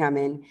going to be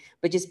coming,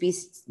 but just be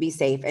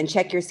safe and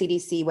check your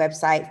CDC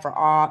website for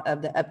all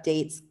of the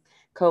updates,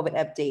 COVID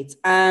updates.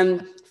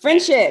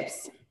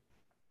 Friendships.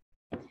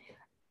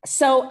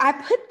 So I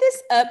put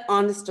this up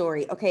on the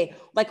story. Okay,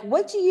 like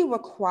what do you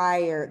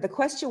require? The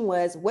question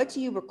was, what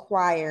do you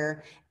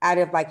require out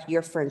of like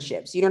your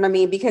friendships? You know what I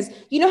mean? Because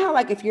you know how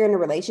like if you're in a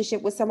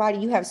relationship with somebody,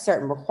 you have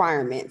certain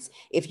requirements.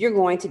 If you're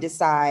going to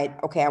decide,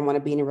 okay, I want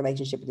to be in a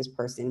relationship with this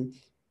person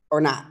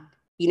or not,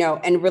 you know,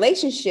 and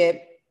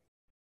relationship,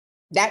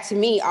 that to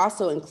me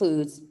also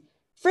includes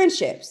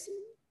friendships,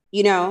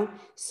 you know?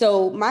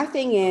 So my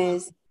thing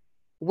is,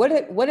 what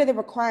are the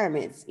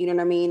requirements, you know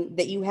what I mean,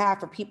 that you have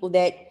for people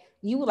that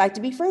you would like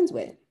to be friends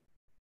with?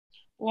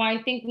 Well,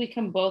 I think we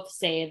can both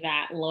say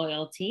that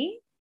loyalty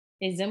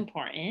is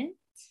important.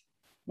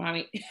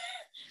 Mommy,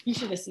 you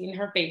should have seen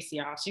her face,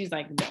 y'all. She's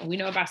like, we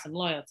know about some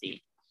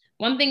loyalty.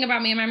 One thing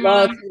about me and my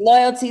mom.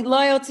 Loyalty.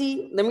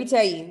 Let me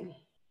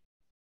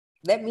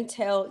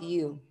tell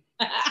you.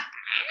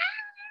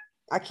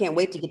 I can't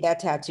wait to get that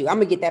tattoo. I'm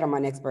gonna get that on my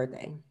next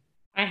birthday.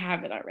 I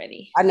have it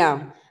already. I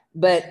know,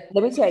 but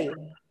let me tell you.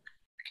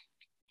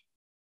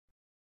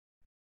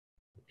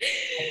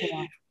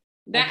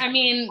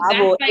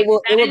 It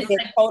will be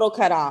a total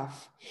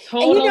cutoff.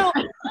 And you know,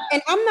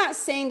 and I'm not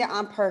saying that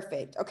I'm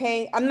perfect,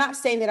 okay? I'm not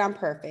saying that I'm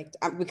perfect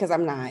because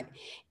I'm not.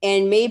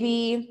 And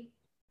maybe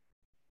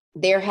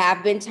there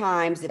have been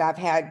times that I've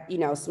had, you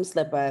know, some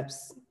slip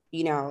ups,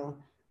 you know,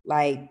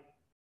 like,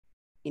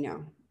 you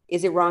know,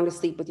 is it wrong to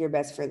sleep with your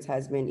best friend's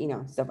husband? You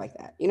know, stuff like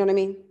that. You know what I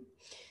mean?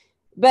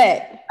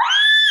 But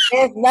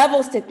there's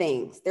levels to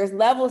things.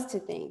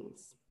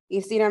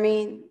 You see what I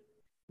mean?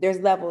 There's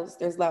levels.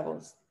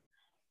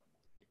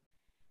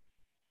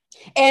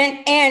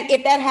 And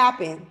if that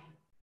happened,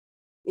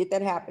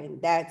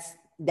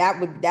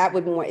 that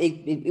would warrant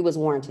it was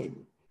warranted.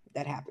 If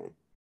that happened.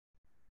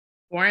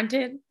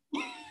 Warranted?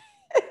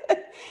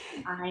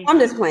 I'm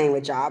just playing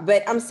with y'all,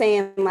 but I'm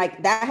saying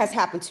like that has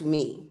happened to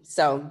me.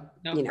 So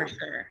no, you know, for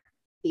sure.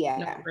 Yeah.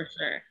 No, for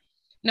sure.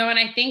 No, and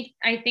I think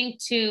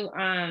too,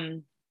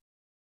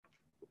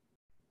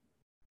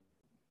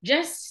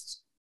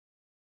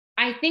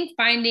 I think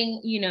finding,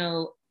 you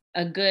know,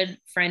 a good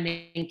friend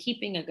and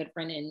keeping a good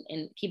friend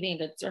and keeping a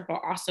good circle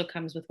also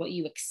comes with what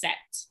you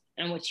accept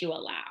and what you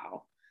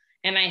allow.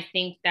 And I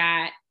think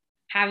that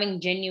having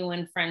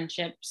genuine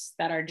friendships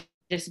that are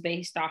just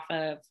based off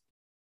of,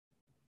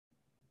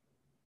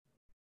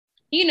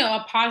 you know,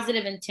 a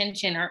positive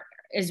intention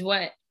is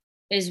what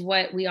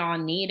we all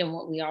need and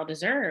what we all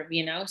deserve,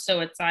 you know?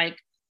 So it's like,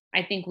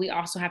 I think we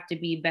also have to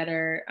be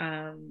better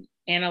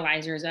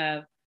analyzers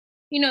of,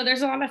 you know,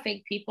 there's a lot of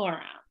fake people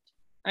around.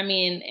 I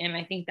mean, and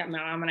I think that my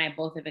mom and I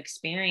both have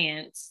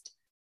experienced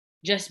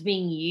just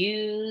being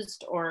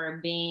used or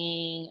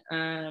being,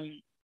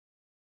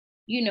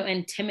 you know,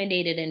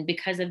 intimidated. And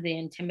because of the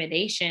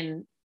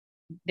intimidation,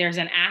 there's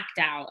an act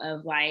out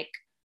of like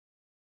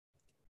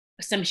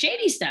some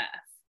shady stuff.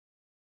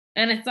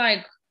 And it's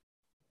like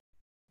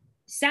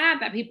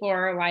sad that people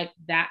are like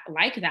that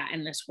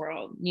in this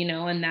world, you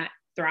know, and that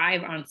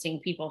thrive on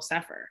seeing people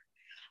suffer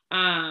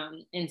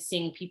and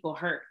seeing people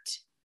hurt.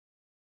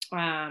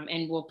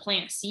 And will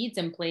plant seeds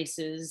in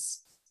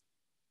places,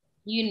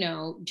 you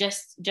know,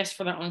 just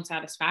for their own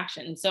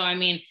satisfaction. So, I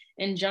mean,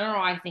 in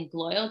general, I think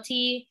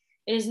loyalty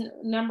is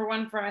number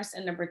one for us.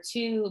 And number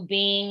two,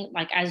 being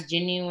like as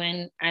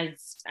genuine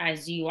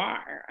as you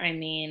are. I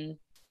mean,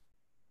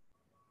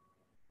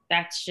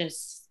 that's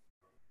just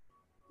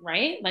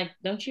right. Like,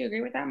 don't you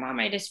agree with that,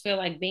 Mom? I just feel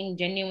like being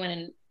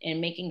genuine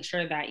and making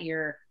sure that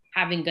you're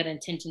having good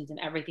intentions in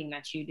everything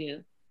that you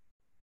do.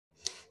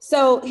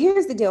 So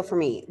here's the deal for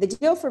me. The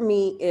deal for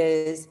me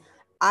is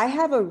I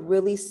have a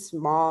really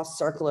small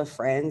circle of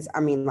friends.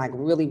 I mean, like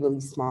really, really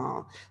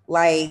small.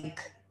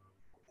 Like,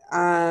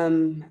 I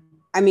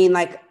mean,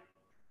 like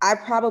I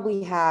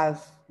probably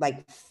have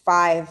like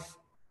 5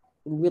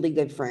 really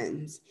good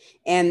friends,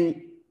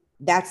 and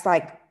that's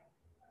like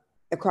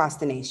across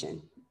the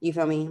nation. You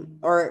feel me?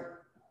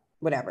 Or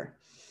whatever.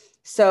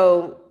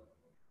 So,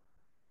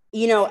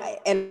 you know,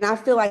 and I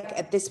feel like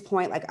at this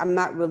point, like I'm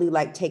not really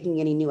like taking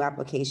any new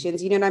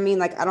applications. You know what I mean?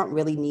 Like I don't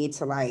really need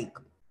to like,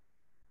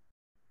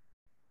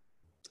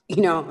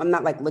 you know, I'm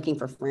not like looking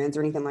for friends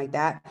or anything like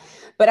that,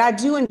 but I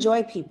do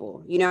enjoy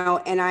people, you know,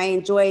 and I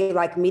enjoy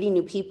like meeting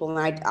new people. And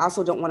I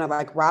also don't want to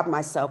like rob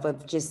myself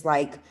of just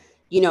like,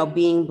 you know,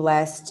 being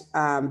blessed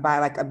by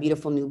like a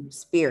beautiful new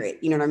spirit,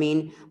 you know what I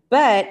mean?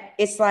 But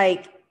it's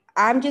like,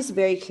 I'm just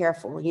very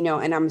careful, you know,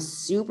 and I'm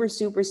super,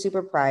 super,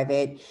 super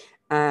private.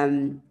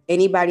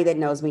 Anybody that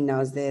knows me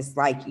knows this.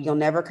 Like, you'll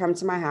never come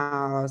to my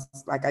house.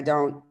 Like, I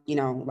don't,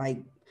 like,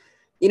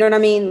 you know what I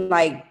mean?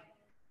 Like,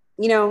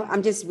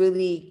 I'm just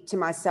really to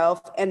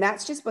myself. And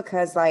that's just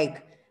because,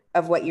 like,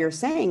 of what you're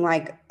saying.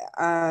 Like,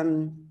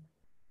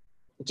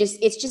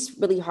 it's just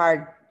really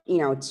hard,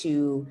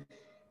 to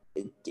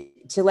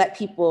let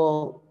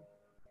people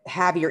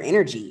have your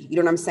energy, you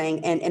know what I'm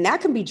saying? And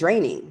that can be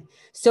draining.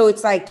 So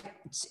it's like,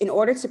 in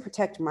order to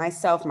protect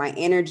myself, my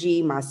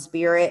energy, my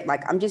spirit,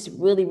 like, I'm just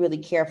really, really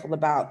careful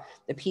about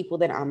the people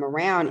that I'm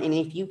around. And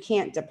if you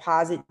can't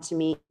deposit to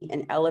me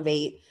and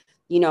elevate,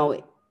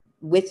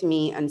 with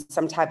me on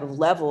some type of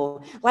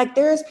level, like,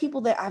 there's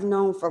people that I've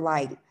known for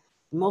like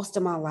most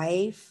of my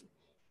life.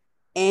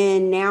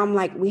 And now I'm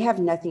like, we have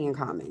nothing in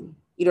common.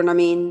 You know what I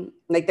mean?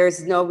 Like,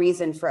 there's no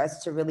reason for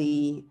us to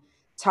really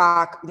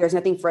talk. There's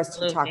nothing for us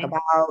to talk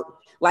about.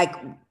 Like,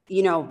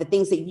 the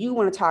things that you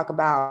want to talk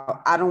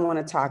about, I don't want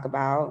to talk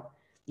about.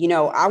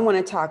 I want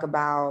to talk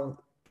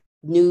about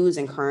news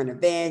and current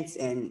events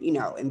and,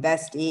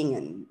 investing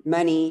and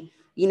money,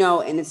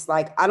 and it's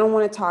like, I don't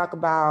want to talk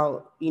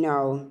about,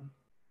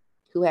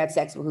 who had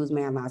sex with whose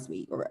man last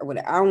week or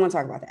whatever. I don't want to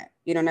talk about that.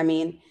 You know what I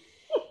mean?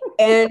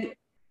 And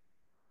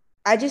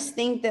I just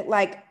think that,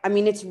 like, I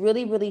mean, it's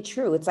really, really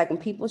true. It's like, when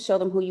people show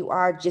them who you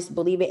are, just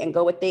believe it and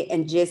go with it.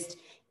 And just,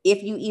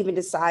 if you even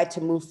decide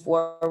to move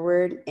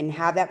forward and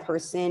have that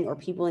person or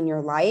people in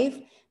your life,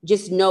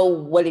 just know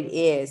what it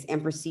is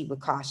and proceed with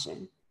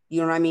caution.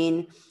 You know what I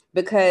mean?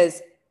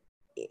 Because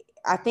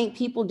I think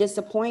people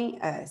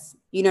disappoint us.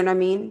 You know what I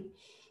mean?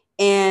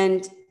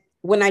 And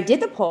when I did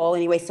the poll,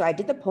 anyway, so I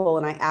did the poll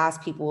and I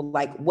asked people,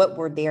 like, what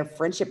were their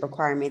friendship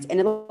requirements? And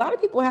a lot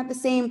of people have the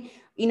same,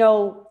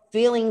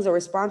 feelings or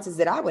responses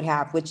that I would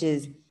have, which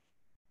is,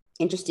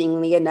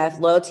 interestingly enough,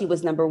 loyalty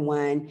was number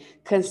one.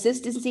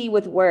 Consistency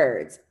with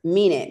words,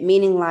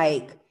 meaning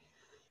like,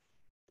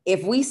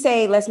 if we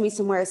say, let's meet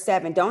somewhere at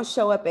 7, don't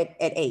show up at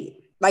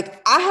 8.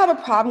 Like, I have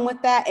a problem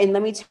with that. And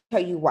let me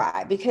tell you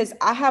why, because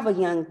I have a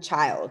young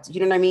child, you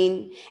know what I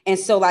mean? And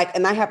so, like,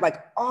 and I have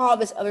like all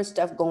this other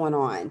stuff going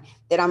on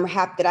that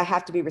I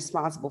have to be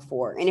responsible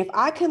for. And if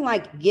I can,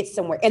 like, get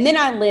somewhere, and then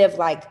I live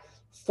like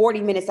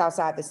 40 minutes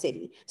outside the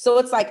city. So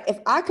it's like, if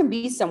I can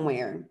be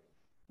somewhere,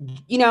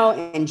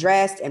 and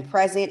dressed and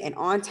present and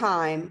on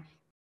time,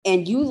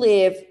 and you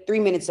live 3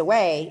 minutes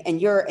away and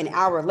you're an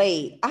hour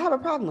late, I have a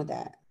problem with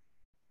that.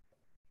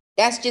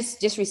 That's just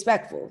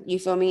disrespectful. You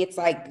feel me? It's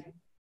like,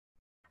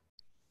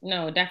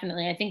 no,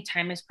 definitely. I think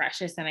time is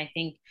precious. And I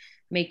think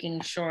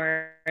making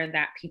sure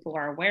that people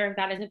are aware of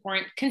that is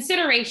important.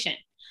 Consideration,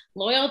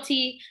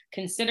 loyalty,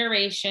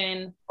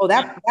 consideration. Oh,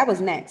 that was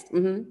next.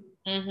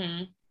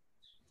 Mm-hmm.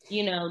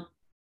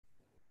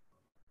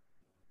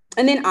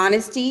 And then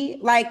honesty,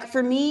 like,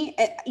 for me,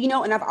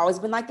 and I've always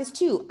been like this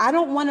too. I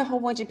don't want a whole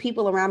bunch of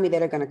people around me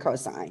that are going to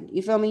co-sign.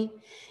 You feel me?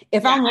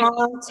 If I'm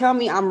wrong, tell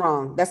me I'm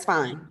wrong. That's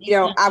fine.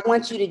 I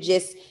want you to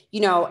just,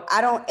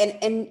 I don't,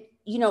 and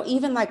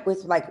even like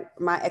with like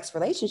my ex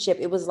relationship,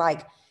 it was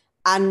like,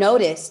 I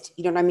noticed,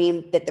 you know what I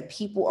mean, that the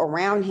people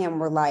around him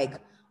were like,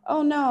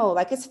 oh no,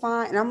 like, it's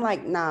fine. And I'm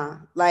like, nah,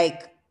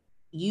 like,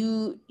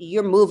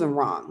 you're moving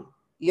wrong.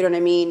 You know what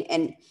I mean?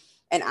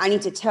 And I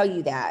need to tell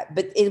you that.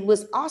 But it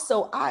was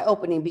also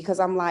eye-opening, because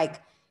I'm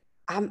like,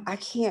 I'm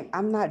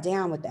not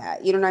down with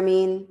that. You know what I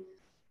mean?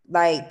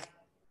 Like,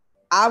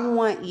 I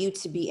want you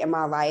to be in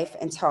my life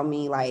and tell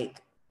me,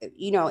 like,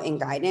 in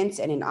guidance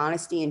and in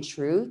honesty and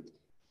truth,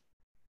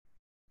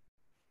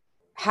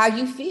 how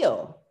you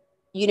feel,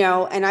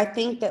 and I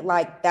think that,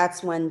 like,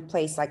 that's one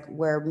place, like,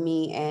 where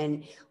me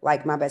and,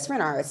 like, my best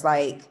friend are. It's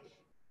like,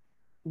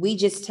 we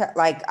just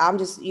like, I'm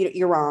just,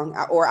 you're wrong,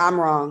 or I'm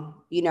wrong.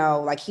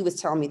 Like, he was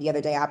telling me the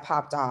other day, I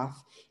popped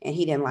off and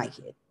he didn't like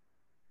it,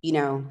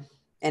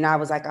 and I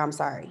was like, I'm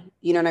sorry.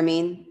 You know what I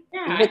mean?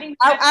 Yeah,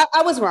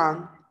 I was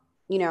wrong.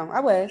 I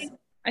was.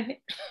 I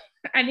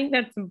think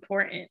that's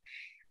important.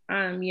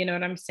 You know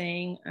what I'm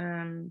saying?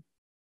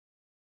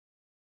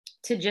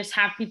 To just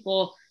have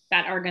people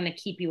that are going to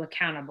keep you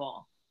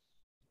accountable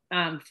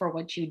for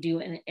what you do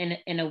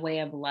in a way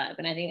of love.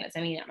 And I think that's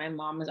something that my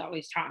mom has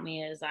always taught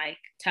me, is like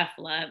tough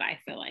love. I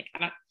feel like,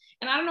 I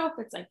don't know if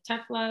it's like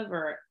tough love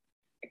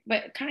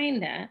but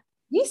kinda.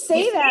 You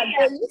say that,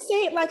 but you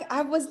say it like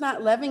I was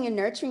not loving and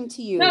nurturing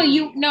to you.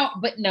 No,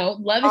 love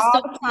is all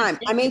still the time.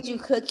 I made you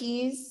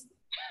cookies.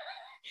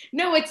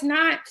 No, it's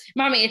not,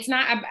 mommy. It's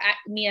not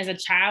me as a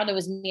child. It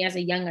was me as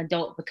a young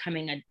adult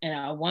becoming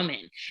a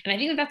woman. And I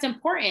think that's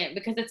important,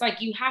 because it's like,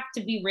 you have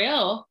to be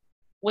real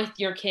with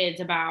your kids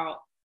about,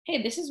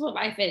 hey, this is what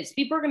life is.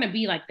 People are going to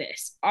be like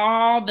this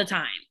all the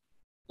time.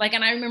 Like,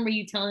 and I remember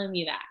you telling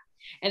me that,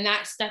 and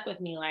that stuck with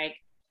me. Like,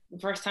 the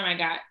first time I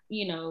got,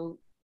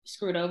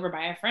 screwed over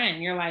by a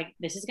friend, you're like,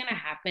 this is going to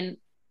happen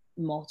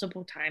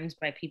multiple times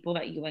by people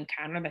that you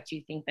encounter that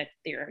you think that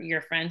they're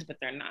your friends, but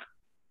they're not.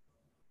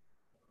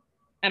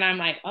 And I'm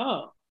like,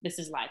 oh, this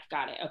is life.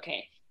 Got it.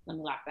 Okay. Let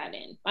me lock that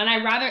in.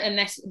 And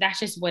that's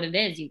just what it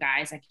is, you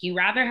guys. Like, you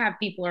rather have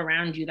people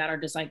around you that are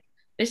just like,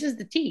 this is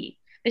the tea.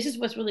 This is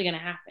what's really going to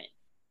happen.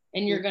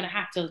 And you're going to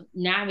have to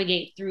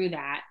navigate through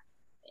that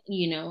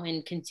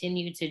and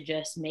continue to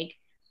just make,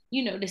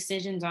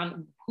 decisions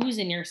on who's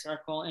in your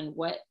circle and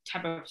what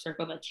type of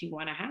circle that you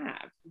want to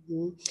have.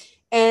 Mm-hmm.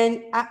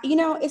 And,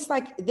 it's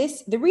like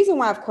this, the reason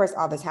why, of course,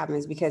 all this happened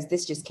is because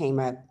this just came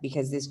up,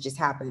 because this just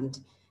happened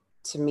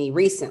to me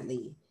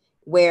recently,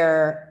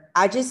 where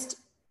I just,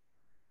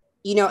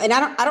 and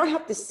I don't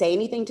have to say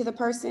anything to the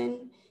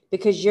person,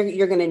 because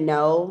you're going to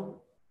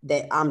know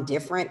that I'm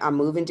different. I'm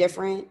moving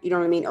different, you know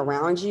what I mean,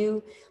 around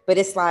you. But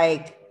it's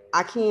like,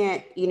 I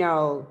can't,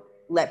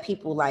 let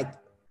people like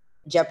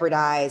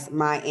jeopardize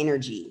my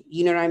energy.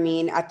 You know what I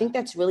mean? I think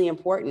that's really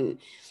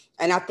important.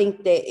 And I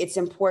think that it's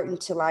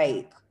important to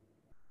like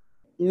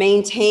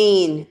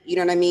maintain, you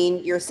know what I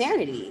mean, your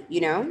sanity,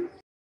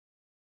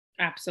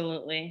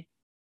 Absolutely.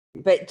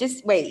 But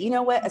just wait, you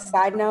know what? A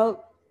side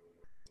note,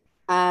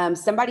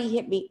 somebody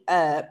hit me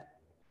up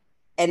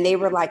and they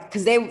were like,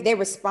 because they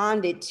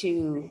responded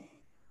to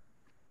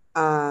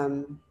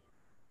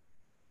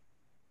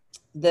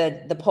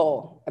the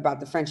poll about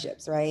the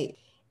friendships, right?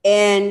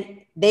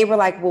 And they were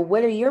like, well,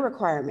 what are your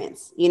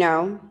requirements?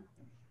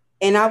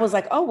 And I was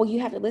like, oh, well, you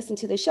have to listen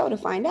to the show to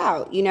find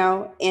out,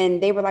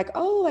 and they were like,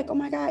 oh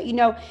my God,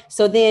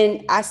 so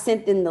then I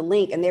sent them the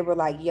link and they were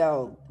like,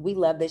 yo, we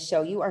love this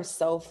show. You are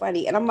so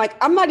funny. And I'm like,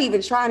 I'm not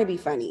even trying to be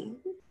funny.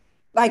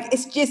 Like,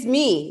 it's just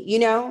me,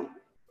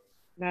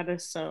 That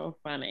is so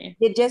funny.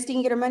 Did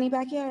Justine get her money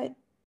back yet?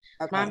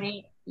 Okay.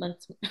 Mommy,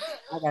 let's.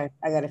 I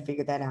gotta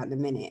figure that out in a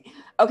minute.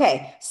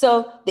 Okay,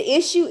 so the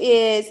issue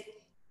is,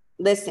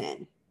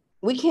 listen,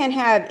 we can't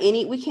have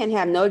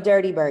no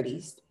dirty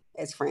birdies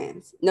as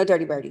friends. No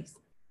dirty birdies.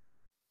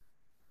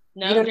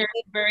 No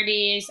dirty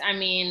birdies. I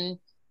mean,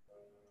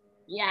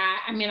 yeah.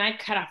 I mean, I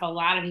cut off a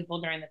lot of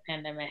people during the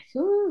pandemic.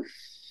 Whew,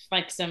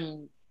 like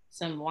some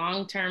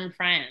long-term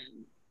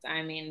friends.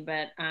 I mean,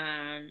 but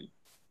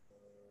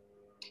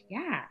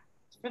yeah,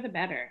 it's for the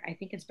better. I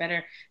think it's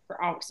better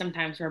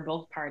sometimes for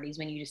both parties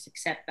when you just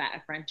accept that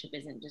a friendship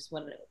isn't just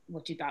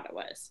what you thought it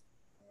was,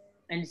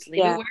 and just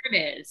leave it where it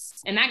is.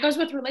 And that goes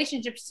with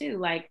relationships too.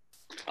 Like,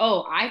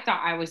 oh, I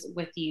thought I was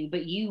with you,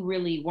 but you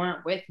really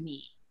weren't with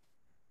me.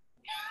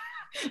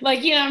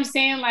 Like, you know what I'm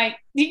saying? Like,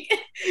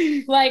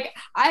 like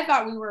I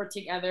thought we were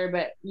together,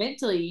 but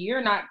mentally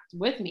you're not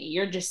with me.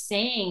 You're just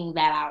saying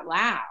that out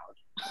loud.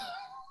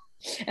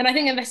 And I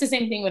think that's the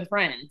same thing with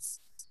friends.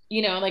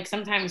 Like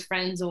sometimes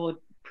friends will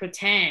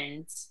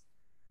pretend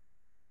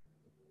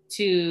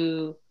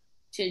to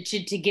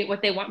get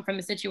what they want from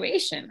a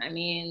situation. I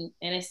mean,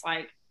 and it's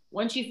like,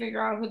 once you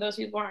figure out who those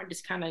people are,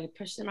 just kind of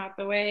push them out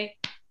the way,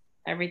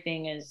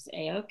 everything is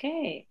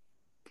a-okay.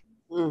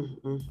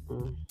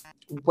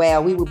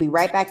 Well, we will be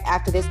right back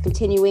after this,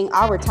 continuing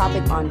our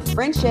topic on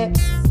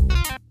friendships.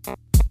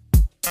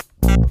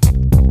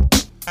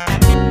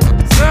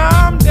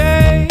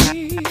 Someday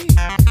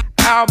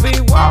I'll be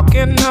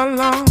walking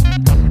alone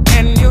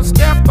and you'll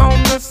step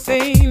on the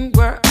scene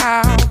where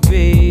I'll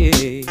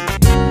be.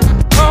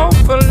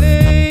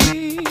 Hopefully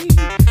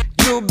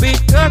you'll be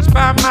touched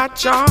by my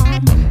charm,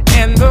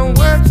 and the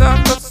words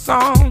of the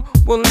song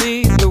will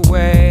lead the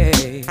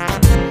way.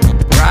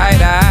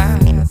 Bright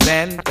eyes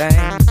and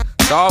things,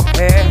 soft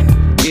hair,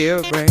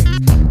 earrings,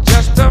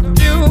 just a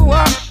few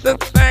of the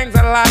things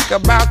I like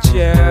about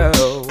you.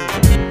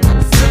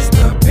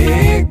 Sister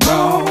Big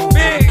Bone,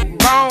 Big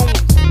Bones,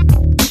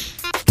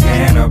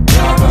 can a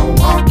brother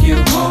walk you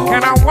home?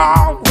 Can I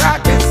walk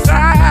right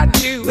beside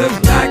you? Look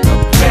like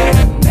a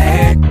flat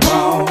neck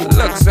bone.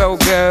 Look so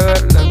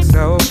good, look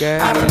so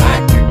good. I'd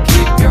like to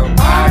keep your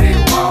body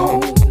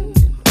warm.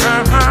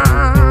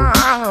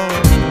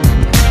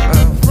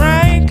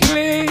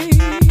 Frankly,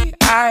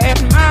 I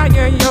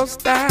admire your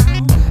style,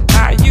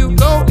 how you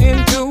go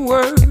into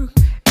work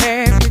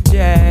every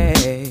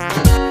day.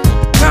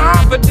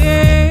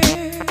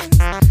 Confidence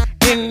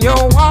in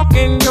your walk,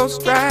 in your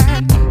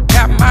stride,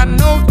 got my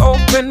nose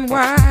open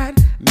wide,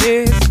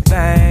 Miss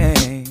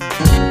Thing.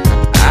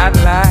 I'd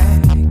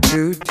like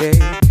to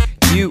take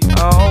you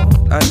on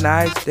a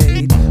nice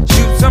date,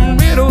 shoot some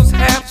riddles,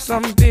 have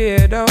some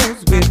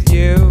beardos with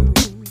you.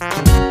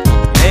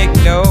 Make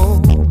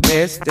no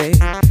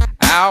mistake,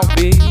 I'll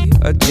be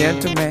a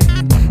gentleman.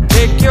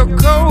 Take your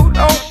coat,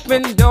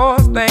 open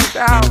doors, things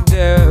I'll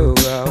do.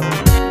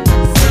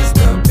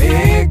 Sister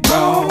Big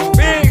Bone,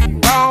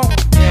 Big Bone,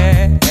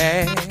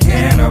 yeah.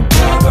 Can a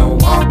brother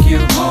walk you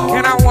home?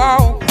 Can I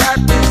walk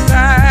right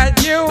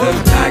beside you?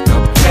 Look like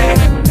a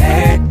flat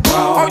neck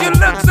bone. Oh, you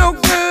look so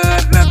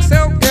good, look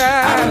so good.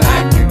 I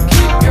like to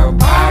keep your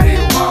body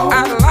warm. I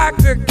like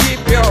to keep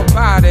your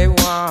body warm.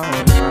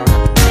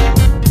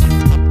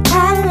 I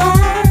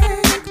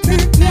like to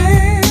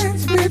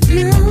dance with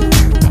you,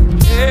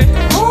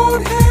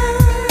 hold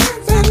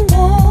hands and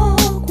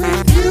walk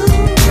with you.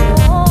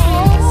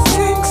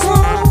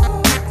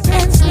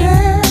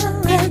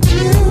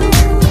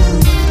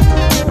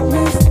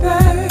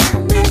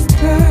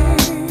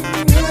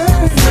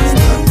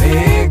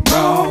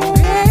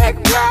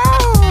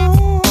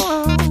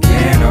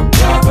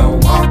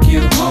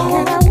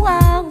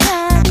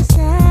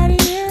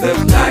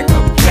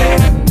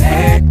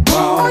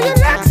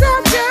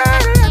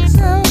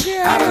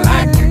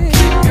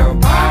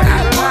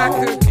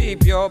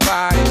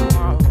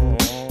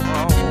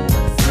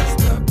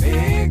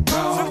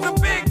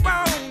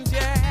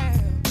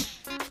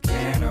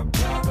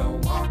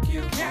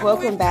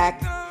 welcome back.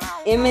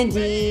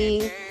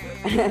 M&D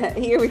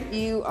here with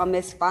you on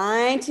this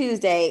fine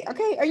Tuesday.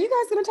 Okay, are you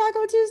guys gonna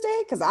taco Tuesday?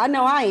 Because I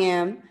know I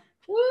am.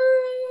 Woo!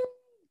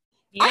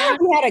 I Yeah,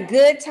 haven't had a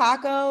good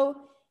taco,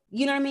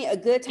 you know what I mean? A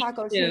good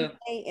taco too.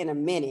 Tuesday in a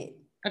minute.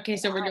 Okay,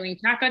 so we're doing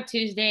Taco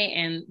Tuesday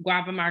and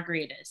guava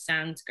margaritas.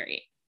 Sounds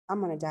great.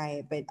 I'm on a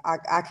diet, but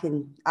I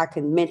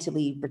can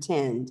mentally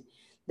pretend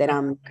that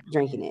I'm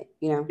drinking it,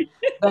 you know.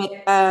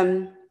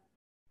 But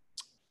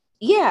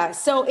yeah,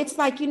 so it's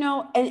like, you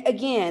know, and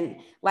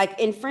again, like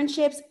in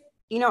friendships,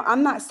 you know,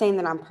 I'm not saying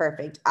that I'm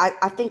perfect.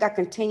 I think I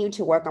continue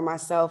to work on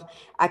myself.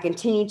 I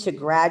continue to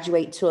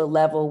graduate to a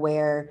level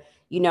where,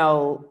 you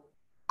know,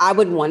 I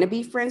would want to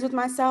be friends with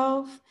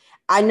myself.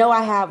 I know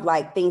I have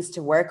like things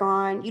to work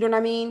on, you know what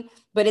I mean?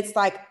 But it's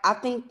like, I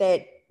think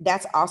that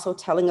that's also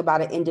telling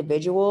about an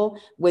individual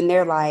when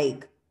they're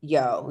like,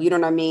 yo, you know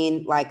what I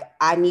mean? Like,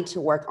 I need to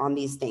work on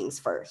these things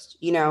first,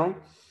 you know?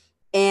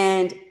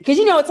 And because,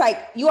 you know, it's like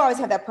you always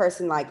have that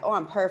person like, oh,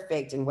 I'm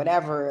perfect and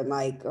whatever. And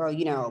like, oh,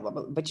 you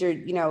know, but you're,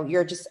 you know,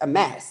 you're just a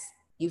mess.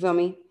 You feel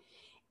me?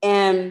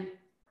 And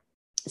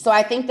so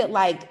I think that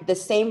like the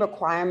same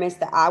requirements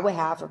that I would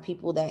have for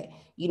people that,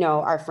 you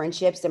know, are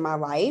friendships in my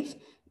life,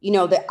 you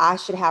know, that I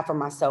should have for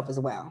myself as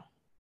well,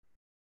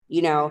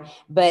 you know.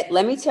 But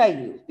let me tell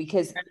you,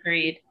 because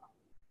Agreed.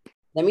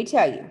 let me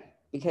tell you,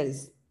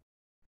 because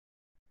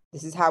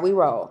this is how we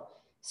roll.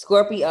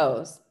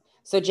 Scorpios.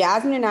 So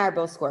Jasmine and I are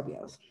both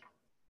Scorpios.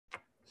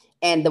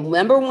 And the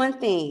number one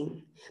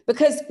thing,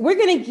 because we're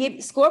gonna give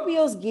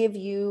Scorpios give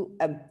you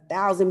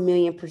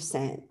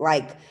 1,000,000,000%.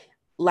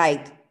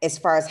 Like as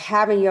far as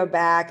having your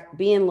back,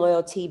 being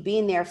loyalty,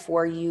 being there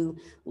for you.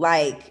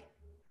 Like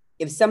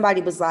if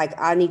somebody was like,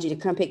 I need you to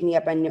come pick me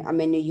up, I'm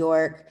in New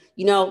York,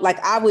 you know,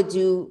 like I would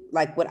do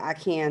like what I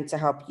can to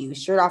help you,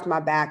 shirt off my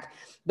back.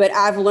 But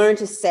I've learned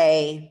to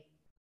say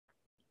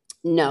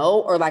no,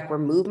 or like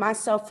remove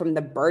myself from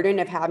the burden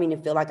of having to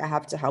feel like I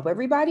have to help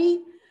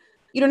everybody.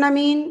 You know what I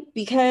mean?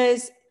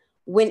 Because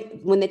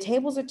when the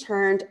tables are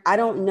turned, I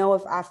don't know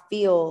if I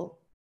feel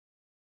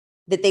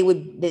that they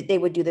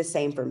would do the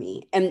same for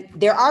me. And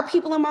there are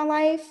people in my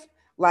life,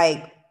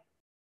 like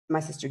my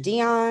sister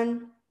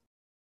Dion.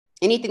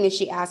 Anything that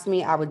she asked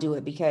me, I would do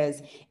it,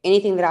 because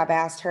anything that I've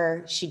asked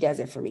her, she does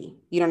it for me.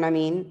 You know what I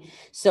mean?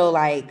 So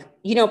like,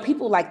 you know,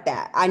 people like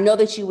that. I know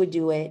that you would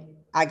do it.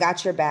 I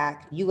got your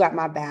back. You got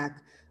my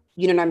back.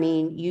 You know what I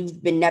mean?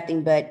 You've been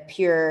nothing but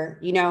pure,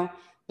 you know?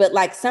 But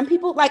like some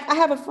people, like I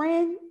have a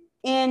friend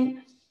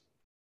and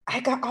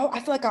I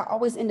feel like I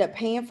always end up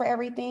paying for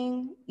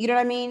everything. You know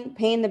what I mean?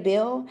 Paying the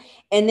bill.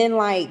 And then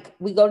like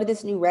we go to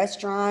this new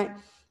restaurant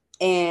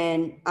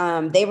and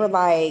they were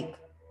like,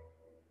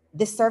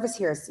 this service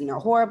here is, you know,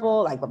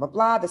 horrible, like blah, blah,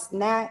 blah, this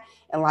and that.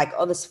 And like,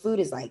 oh, this food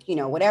is like, you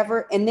know,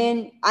 whatever. And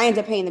then I end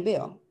up paying the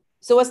bill.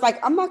 So it's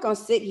like, I'm not going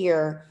to sit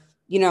here,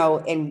 you know,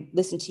 and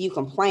listen to you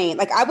complain.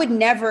 Like I would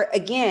never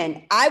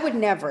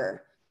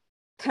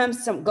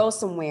go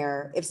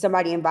somewhere if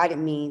somebody invited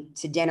me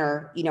to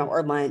dinner, you know,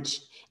 or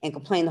lunch and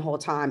complain the whole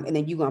time. And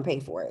then you're going to pay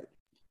for it.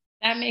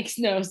 That makes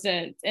no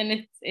sense.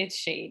 And it's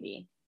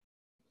shady.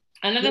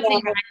 Another Yeah.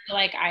 thing I feel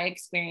like I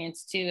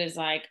experience too is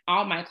like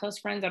all my close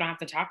friends I don't have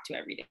to talk to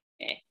every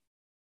day.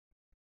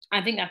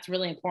 I think that's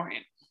really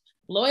important.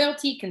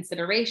 Loyalty,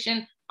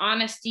 consideration,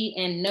 honesty,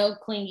 and no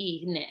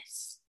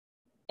clinginess.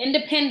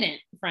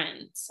 Independent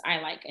friends. I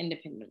like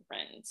independent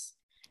friends.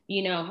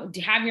 You know,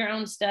 have your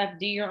own stuff,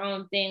 do your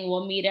own thing.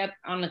 We'll meet up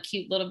on a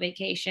cute little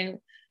vacation.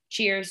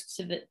 Cheers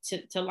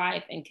to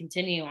life and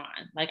continue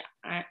on. Like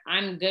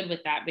I'm good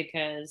with that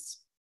because,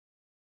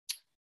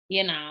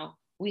 you know,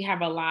 we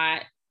have a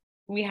lot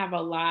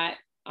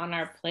on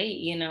our plate,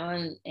 you know,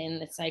 and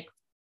it's like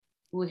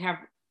we have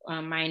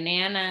my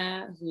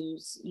Nana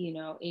who's, you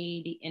know,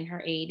 80 in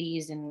her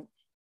 80s, and,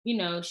 you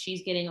know,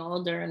 she's getting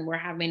older and we're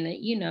having to,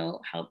 you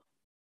know, help,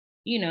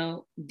 you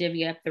know,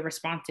 divvy up the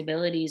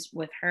responsibilities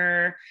with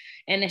her.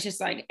 And it's just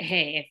like,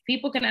 hey, if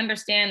people can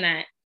understand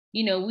that,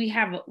 you know, we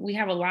have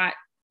a lot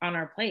on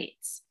our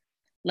plates,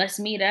 let's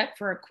meet up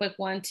for a quick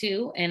one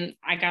too. And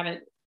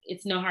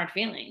it's no hard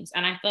feelings.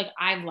 And I feel like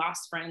I've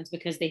lost friends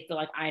because they feel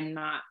like I'm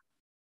not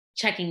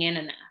checking in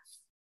enough.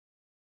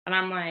 And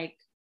I'm like,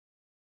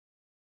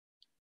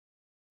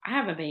 I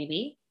have a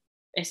baby,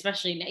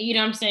 especially, you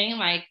know what I'm saying?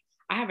 Like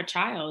I have a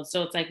child.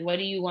 So it's like, what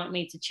do you want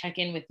me to check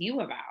in with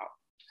you about?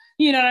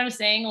 You know what I'm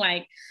saying?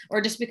 Like,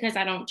 or just because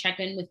I don't check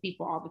in with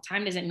people all the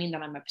time doesn't mean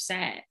that I'm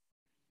upset.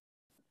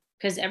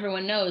 Because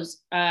everyone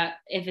knows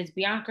if it's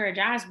Bianca or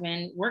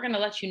Jasmine, we're going to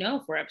let you know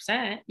if we're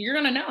upset. You're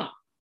going to know.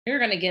 You're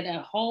going to get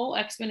a whole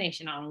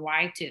explanation on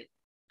why too.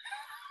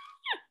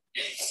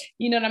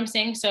 You know what I'm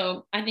saying?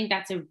 So I think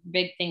that's a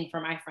big thing for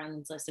my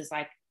friends list is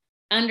like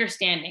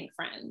understanding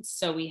friends.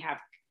 So we have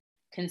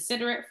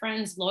considerate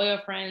friends, loyal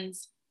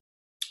friends,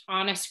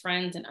 honest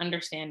friends, and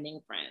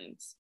understanding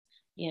friends,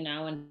 you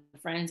know, and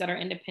friends that are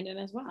independent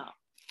as well.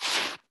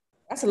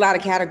 That's a lot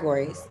of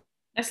categories.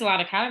 That's a lot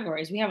of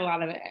categories. We have a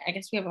lot of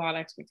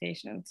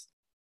expectations,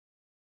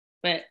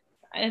 but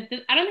I don't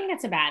think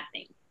that's a bad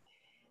thing.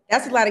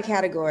 That's a lot of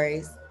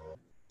categories.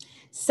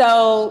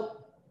 So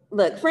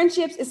look,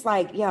 friendships, it's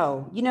like,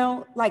 yo,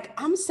 like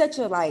I'm such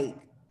a like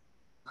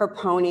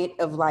proponent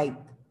of like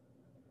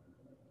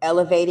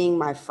elevating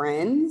my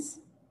friends.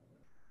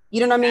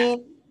 You know what I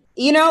mean?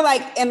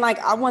 Like, and like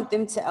I want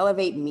them to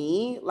elevate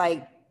me,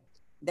 like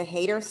the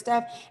hater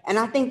stuff. And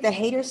I think the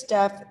hater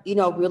stuff,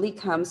 really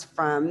comes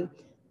from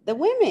the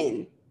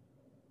women.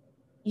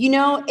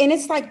 And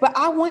it's like, but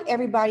I want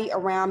everybody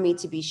around me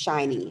to be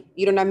shiny.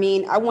 You know what I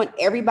mean? I want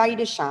everybody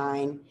to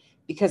shine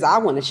because I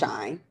want to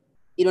shine.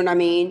 You know what I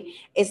mean?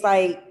 It's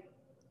like,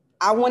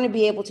 I want to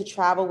be able to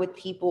travel with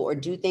people or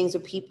do things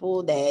with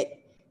people that,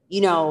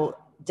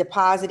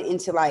 deposit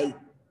into like,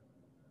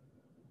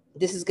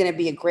 this is going to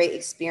be a great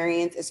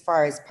experience as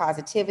far as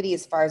positivity,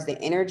 as far as the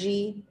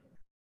energy.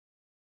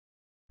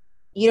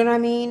 You know what I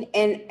mean?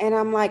 And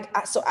I'm like,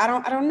 so I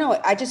don't know.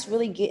 I just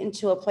really get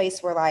into a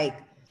place where like,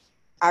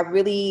 I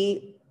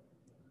really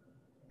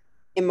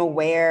am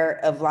aware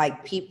of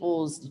like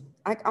people's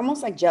like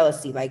almost like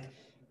jealousy, like,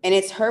 and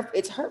it's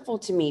hurtful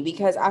to me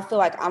because I feel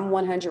like I'm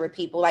 100 with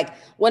people. Like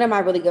one of my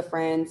really good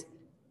friends,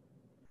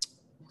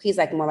 he's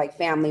like more like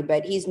family,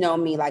 but he's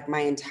known me like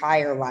my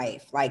entire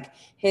life. Like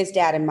his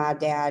dad and my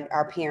dad,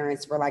 our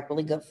parents were like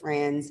really good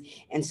friends.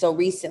 And so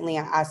recently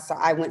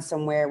I went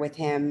somewhere with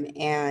him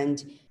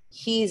and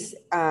he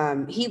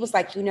was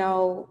like,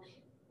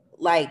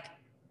 like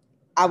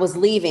I was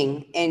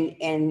leaving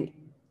and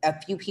a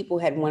few people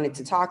had wanted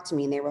to talk to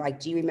me and they were like,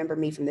 do you remember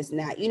me from this and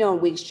that?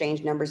 And we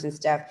exchanged numbers and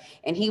stuff.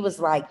 And he was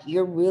like,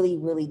 you're really,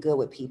 really good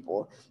with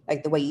people.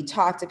 Like the way you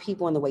talk to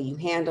people and the way you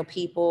handle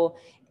people.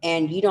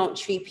 And you don't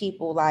treat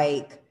people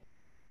like,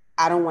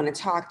 I don't want to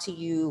talk to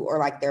you or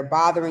like they're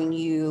bothering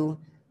you,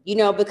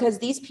 because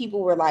these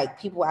people were like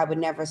people I would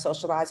never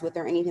socialize with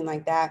or anything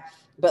like that.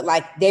 But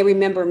like, they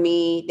remember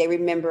me. They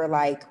remember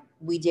like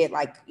we did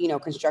like,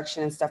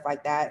 construction and stuff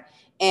like that.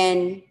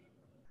 And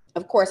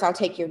of course, I'll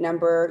take your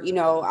number,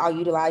 I'll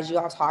utilize you,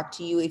 I'll talk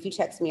to you. If you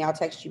text me, I'll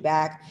text you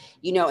back,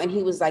 and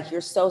he was like, you're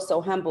so, so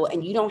humble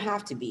and you don't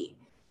have to be,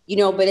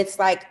 but it's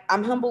like,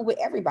 I'm humble with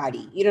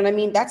everybody. You know what I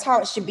mean? That's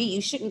how it should be. You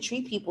shouldn't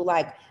treat people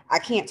like I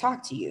can't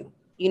talk to you,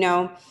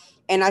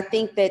 And I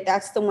think that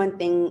that's the one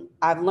thing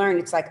I've learned.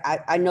 It's like,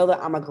 I know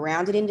that I'm a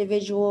grounded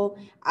individual.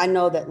 I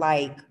know that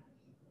like,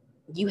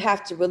 you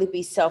have to really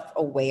be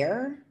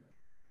self-aware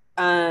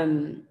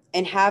and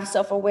have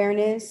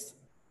self-awareness,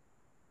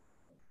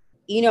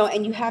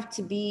 and you have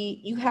to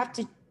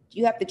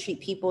treat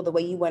people the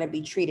way you want to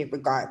be treated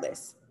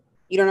regardless.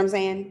 You know what I'm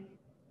saying?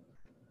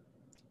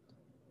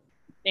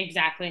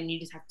 Exactly. And you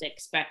just have to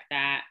expect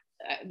that.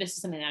 This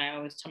is something that I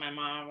always tell my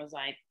mom. I was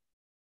like,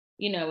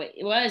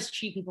 it was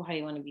treat people how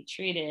you want to be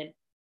treated,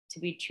 to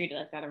be treated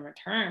like that in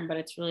return. But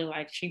it's really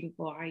like treat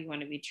people how you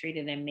want to be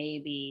treated, and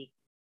maybe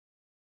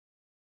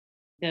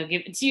they'll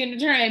give it to you in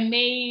return, and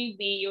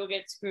maybe you'll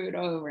get screwed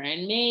over,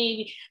 and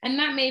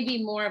that may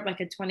be more of like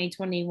a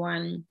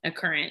 2021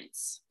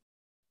 occurrence,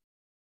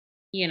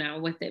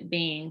 with it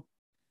being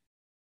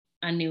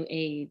a new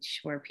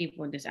age where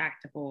people just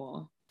act a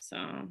fool.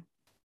 So,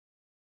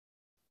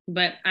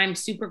 but I'm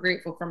super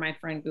grateful for my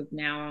friend group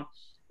now.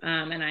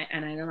 And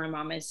I know my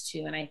mom is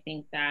too. And I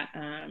think that,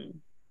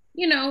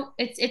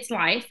 it's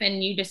life,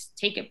 and you just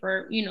take it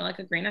for, like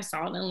a grain of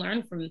salt and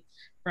learn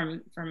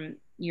from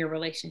your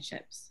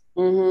relationships.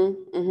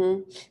 Mm-hmm,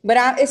 mm-hmm.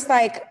 But it's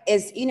like,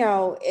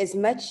 as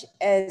much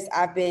as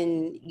I've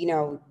been,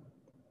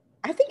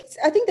 I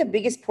think the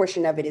biggest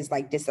portion of it is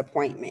like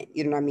disappointment.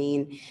 You know what I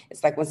mean?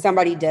 It's like when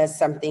somebody does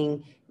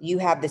something, you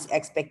have this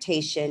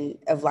expectation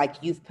of like,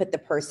 you've put the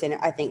person,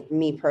 I think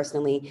me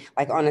personally,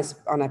 like on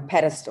a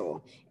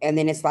pedestal. And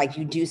then it's like,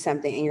 you do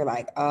something and you're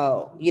like,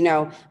 oh,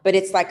 but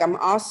it's like, I'm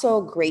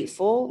also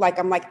grateful. Like,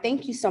 I'm like,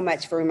 thank you so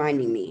much for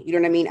reminding me. You know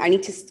what I mean? I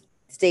need to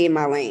stay in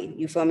my lane.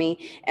 You feel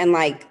me? And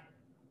like,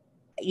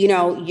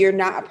 you're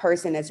not a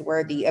person that's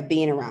worthy of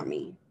being around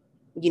me.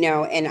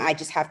 And I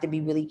just have to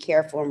be really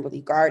careful and really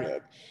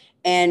guarded.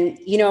 And,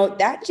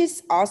 that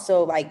just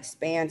also like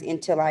spans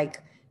into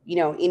like,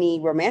 any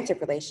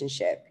romantic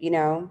relationship,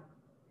 And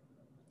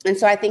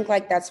so I think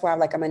like, that's why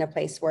like I'm in a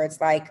place where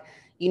it's like,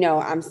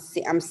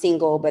 I'm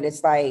single, but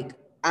it's like,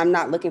 I'm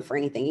not looking for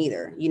anything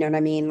either. You know what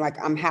I mean?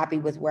 Like, I'm happy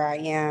with where I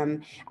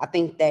am. I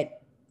think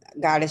that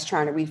God is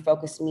trying to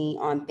refocus me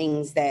on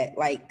things that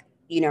like,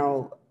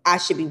 I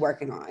should be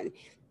working on,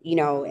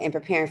 and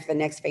preparing for the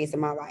next phase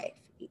of my life.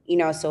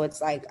 So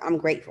it's like, I'm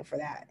grateful for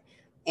that.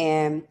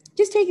 And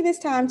just taking this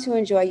time to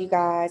enjoy you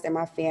guys and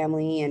my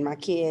family and my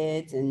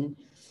kids and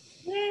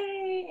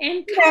Yay!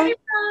 And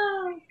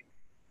Kyra.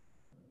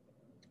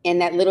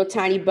 And that little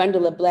tiny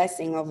bundle of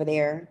blessing over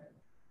there.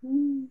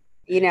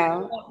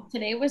 Well,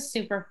 today was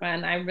super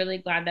fun. I'm really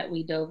glad that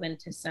we dove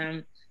into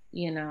some,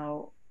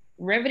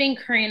 riveting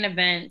current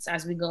events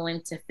as we go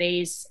into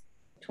phase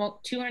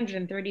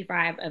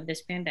 235 of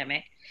this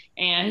pandemic.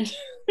 And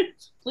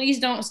please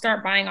don't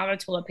start buying all the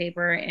toilet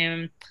paper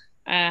and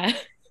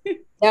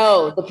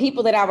No, the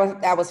people that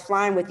I was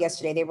flying with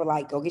yesterday, they were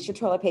like, "Go get your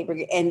toilet paper."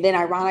 And then,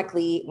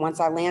 ironically, once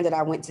I landed,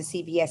 I went to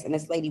CVS, and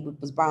this lady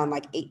was buying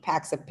like 8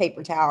 packs of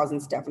paper towels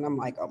and stuff. And I'm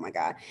like, "Oh my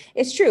god,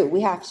 it's true. We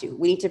have to.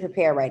 We need to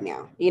prepare right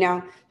now,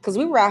 because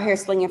we were out here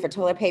slinging for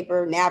toilet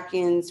paper,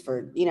 napkins,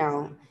 for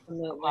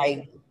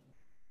like,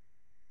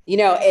 and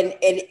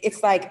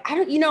it's like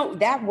I don't,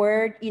 that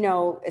word,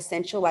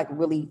 essential, like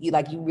really,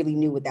 you really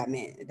knew what that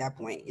meant at that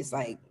point. It's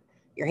like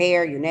your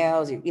hair, your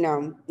nails,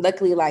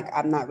 luckily, like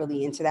I'm not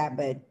really into that,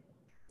 but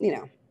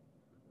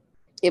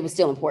it was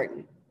still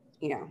important,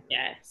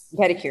 Yes.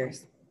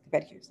 pedicures.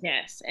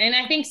 Yes. And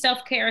I think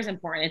self-care is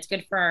important. It's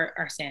good for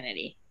our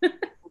sanity.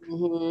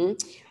 Mm-hmm.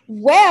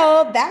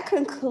 Well, that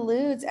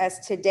concludes us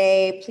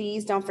today.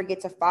 Please don't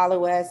forget to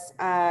follow us,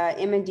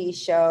 M&D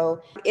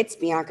Show. It's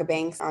Bianca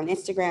Banks on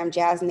Instagram,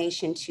 Jazz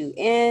Nation 2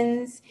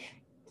 N's.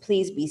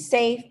 Please be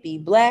safe, be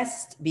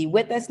blessed, be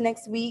with us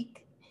next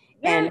week.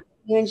 Yeah. And if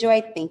you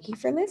enjoyed, thank you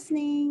for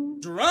listening.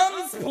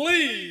 Drums,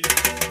 please.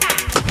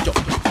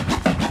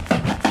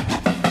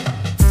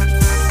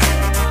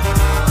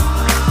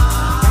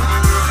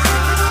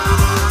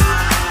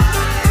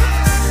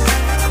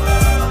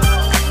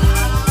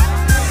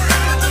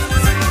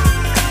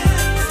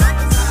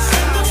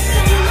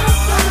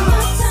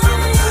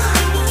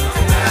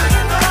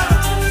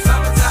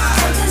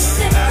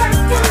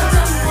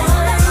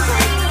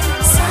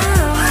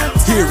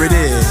 Here it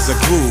is, a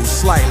groove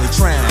slightly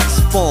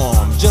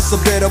transformed. Just a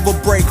bit of a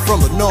break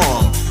from the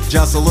norm.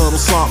 Just a little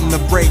something to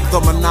break the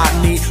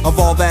monotony of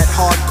all that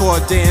hardcore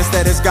dance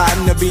that has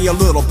gotten to be a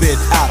little bit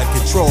out of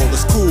control.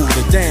 It's cool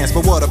to dance,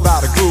 but what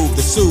about a groove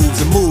that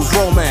soothes and moves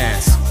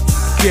romance?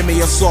 Give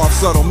me a soft,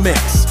 subtle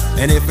mix,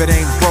 and if it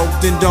ain't broke,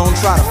 then don't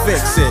try to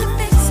fix it.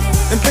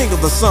 And think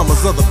of the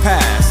summers of the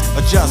past.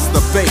 Adjust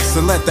the bass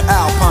and let the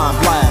alpine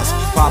blast.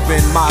 Pop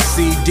in my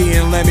CD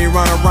and let me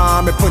run a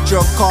rhyme and put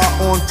your car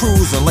on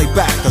cruise and lay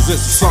back, cause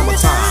it's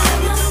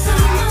summertime.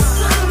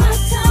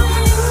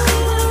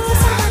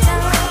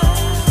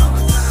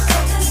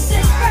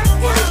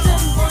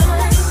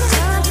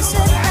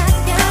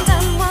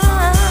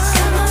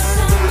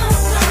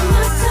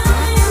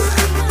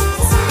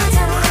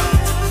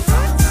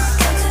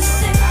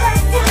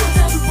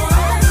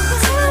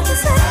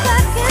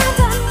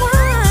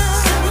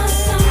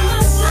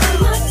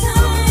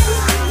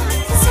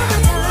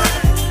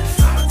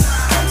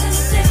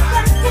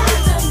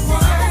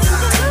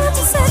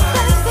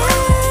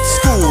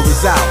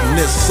 Out and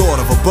it's sort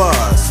of a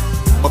buzz,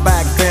 but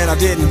back then I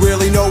didn't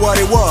really know what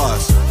it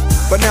was.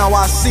 But now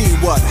I see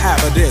what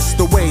happened is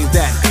the way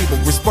that people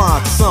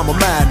respond to summer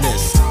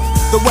madness.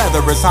 The weather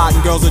is hot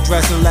and girls are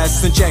dressing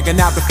less and checking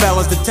out the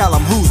fellas to tell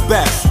them who's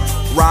best.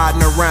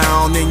 Riding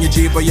around in your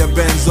Jeep or your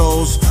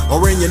Benzos,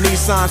 or in your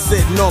Nissan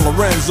sitting on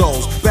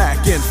Lorenzo's.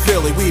 Back in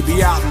Philly we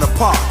be out in the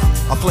park.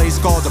 A place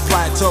called the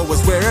Plateau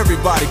is where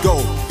everybody go.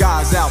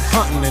 Guys out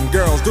hunting and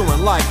girls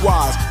doing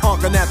likewise.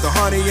 Honking at the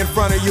honey in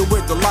front of you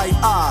with the light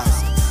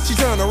eyes. She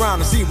turn around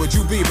to see what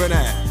you beeping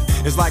at.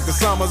 It's like the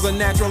summer's a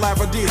natural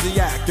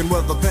aphrodisiac. And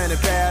with a pen and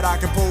pad I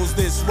compose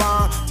this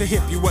rhyme to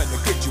hip you and to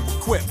get you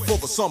equipped for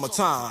the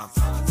summertime.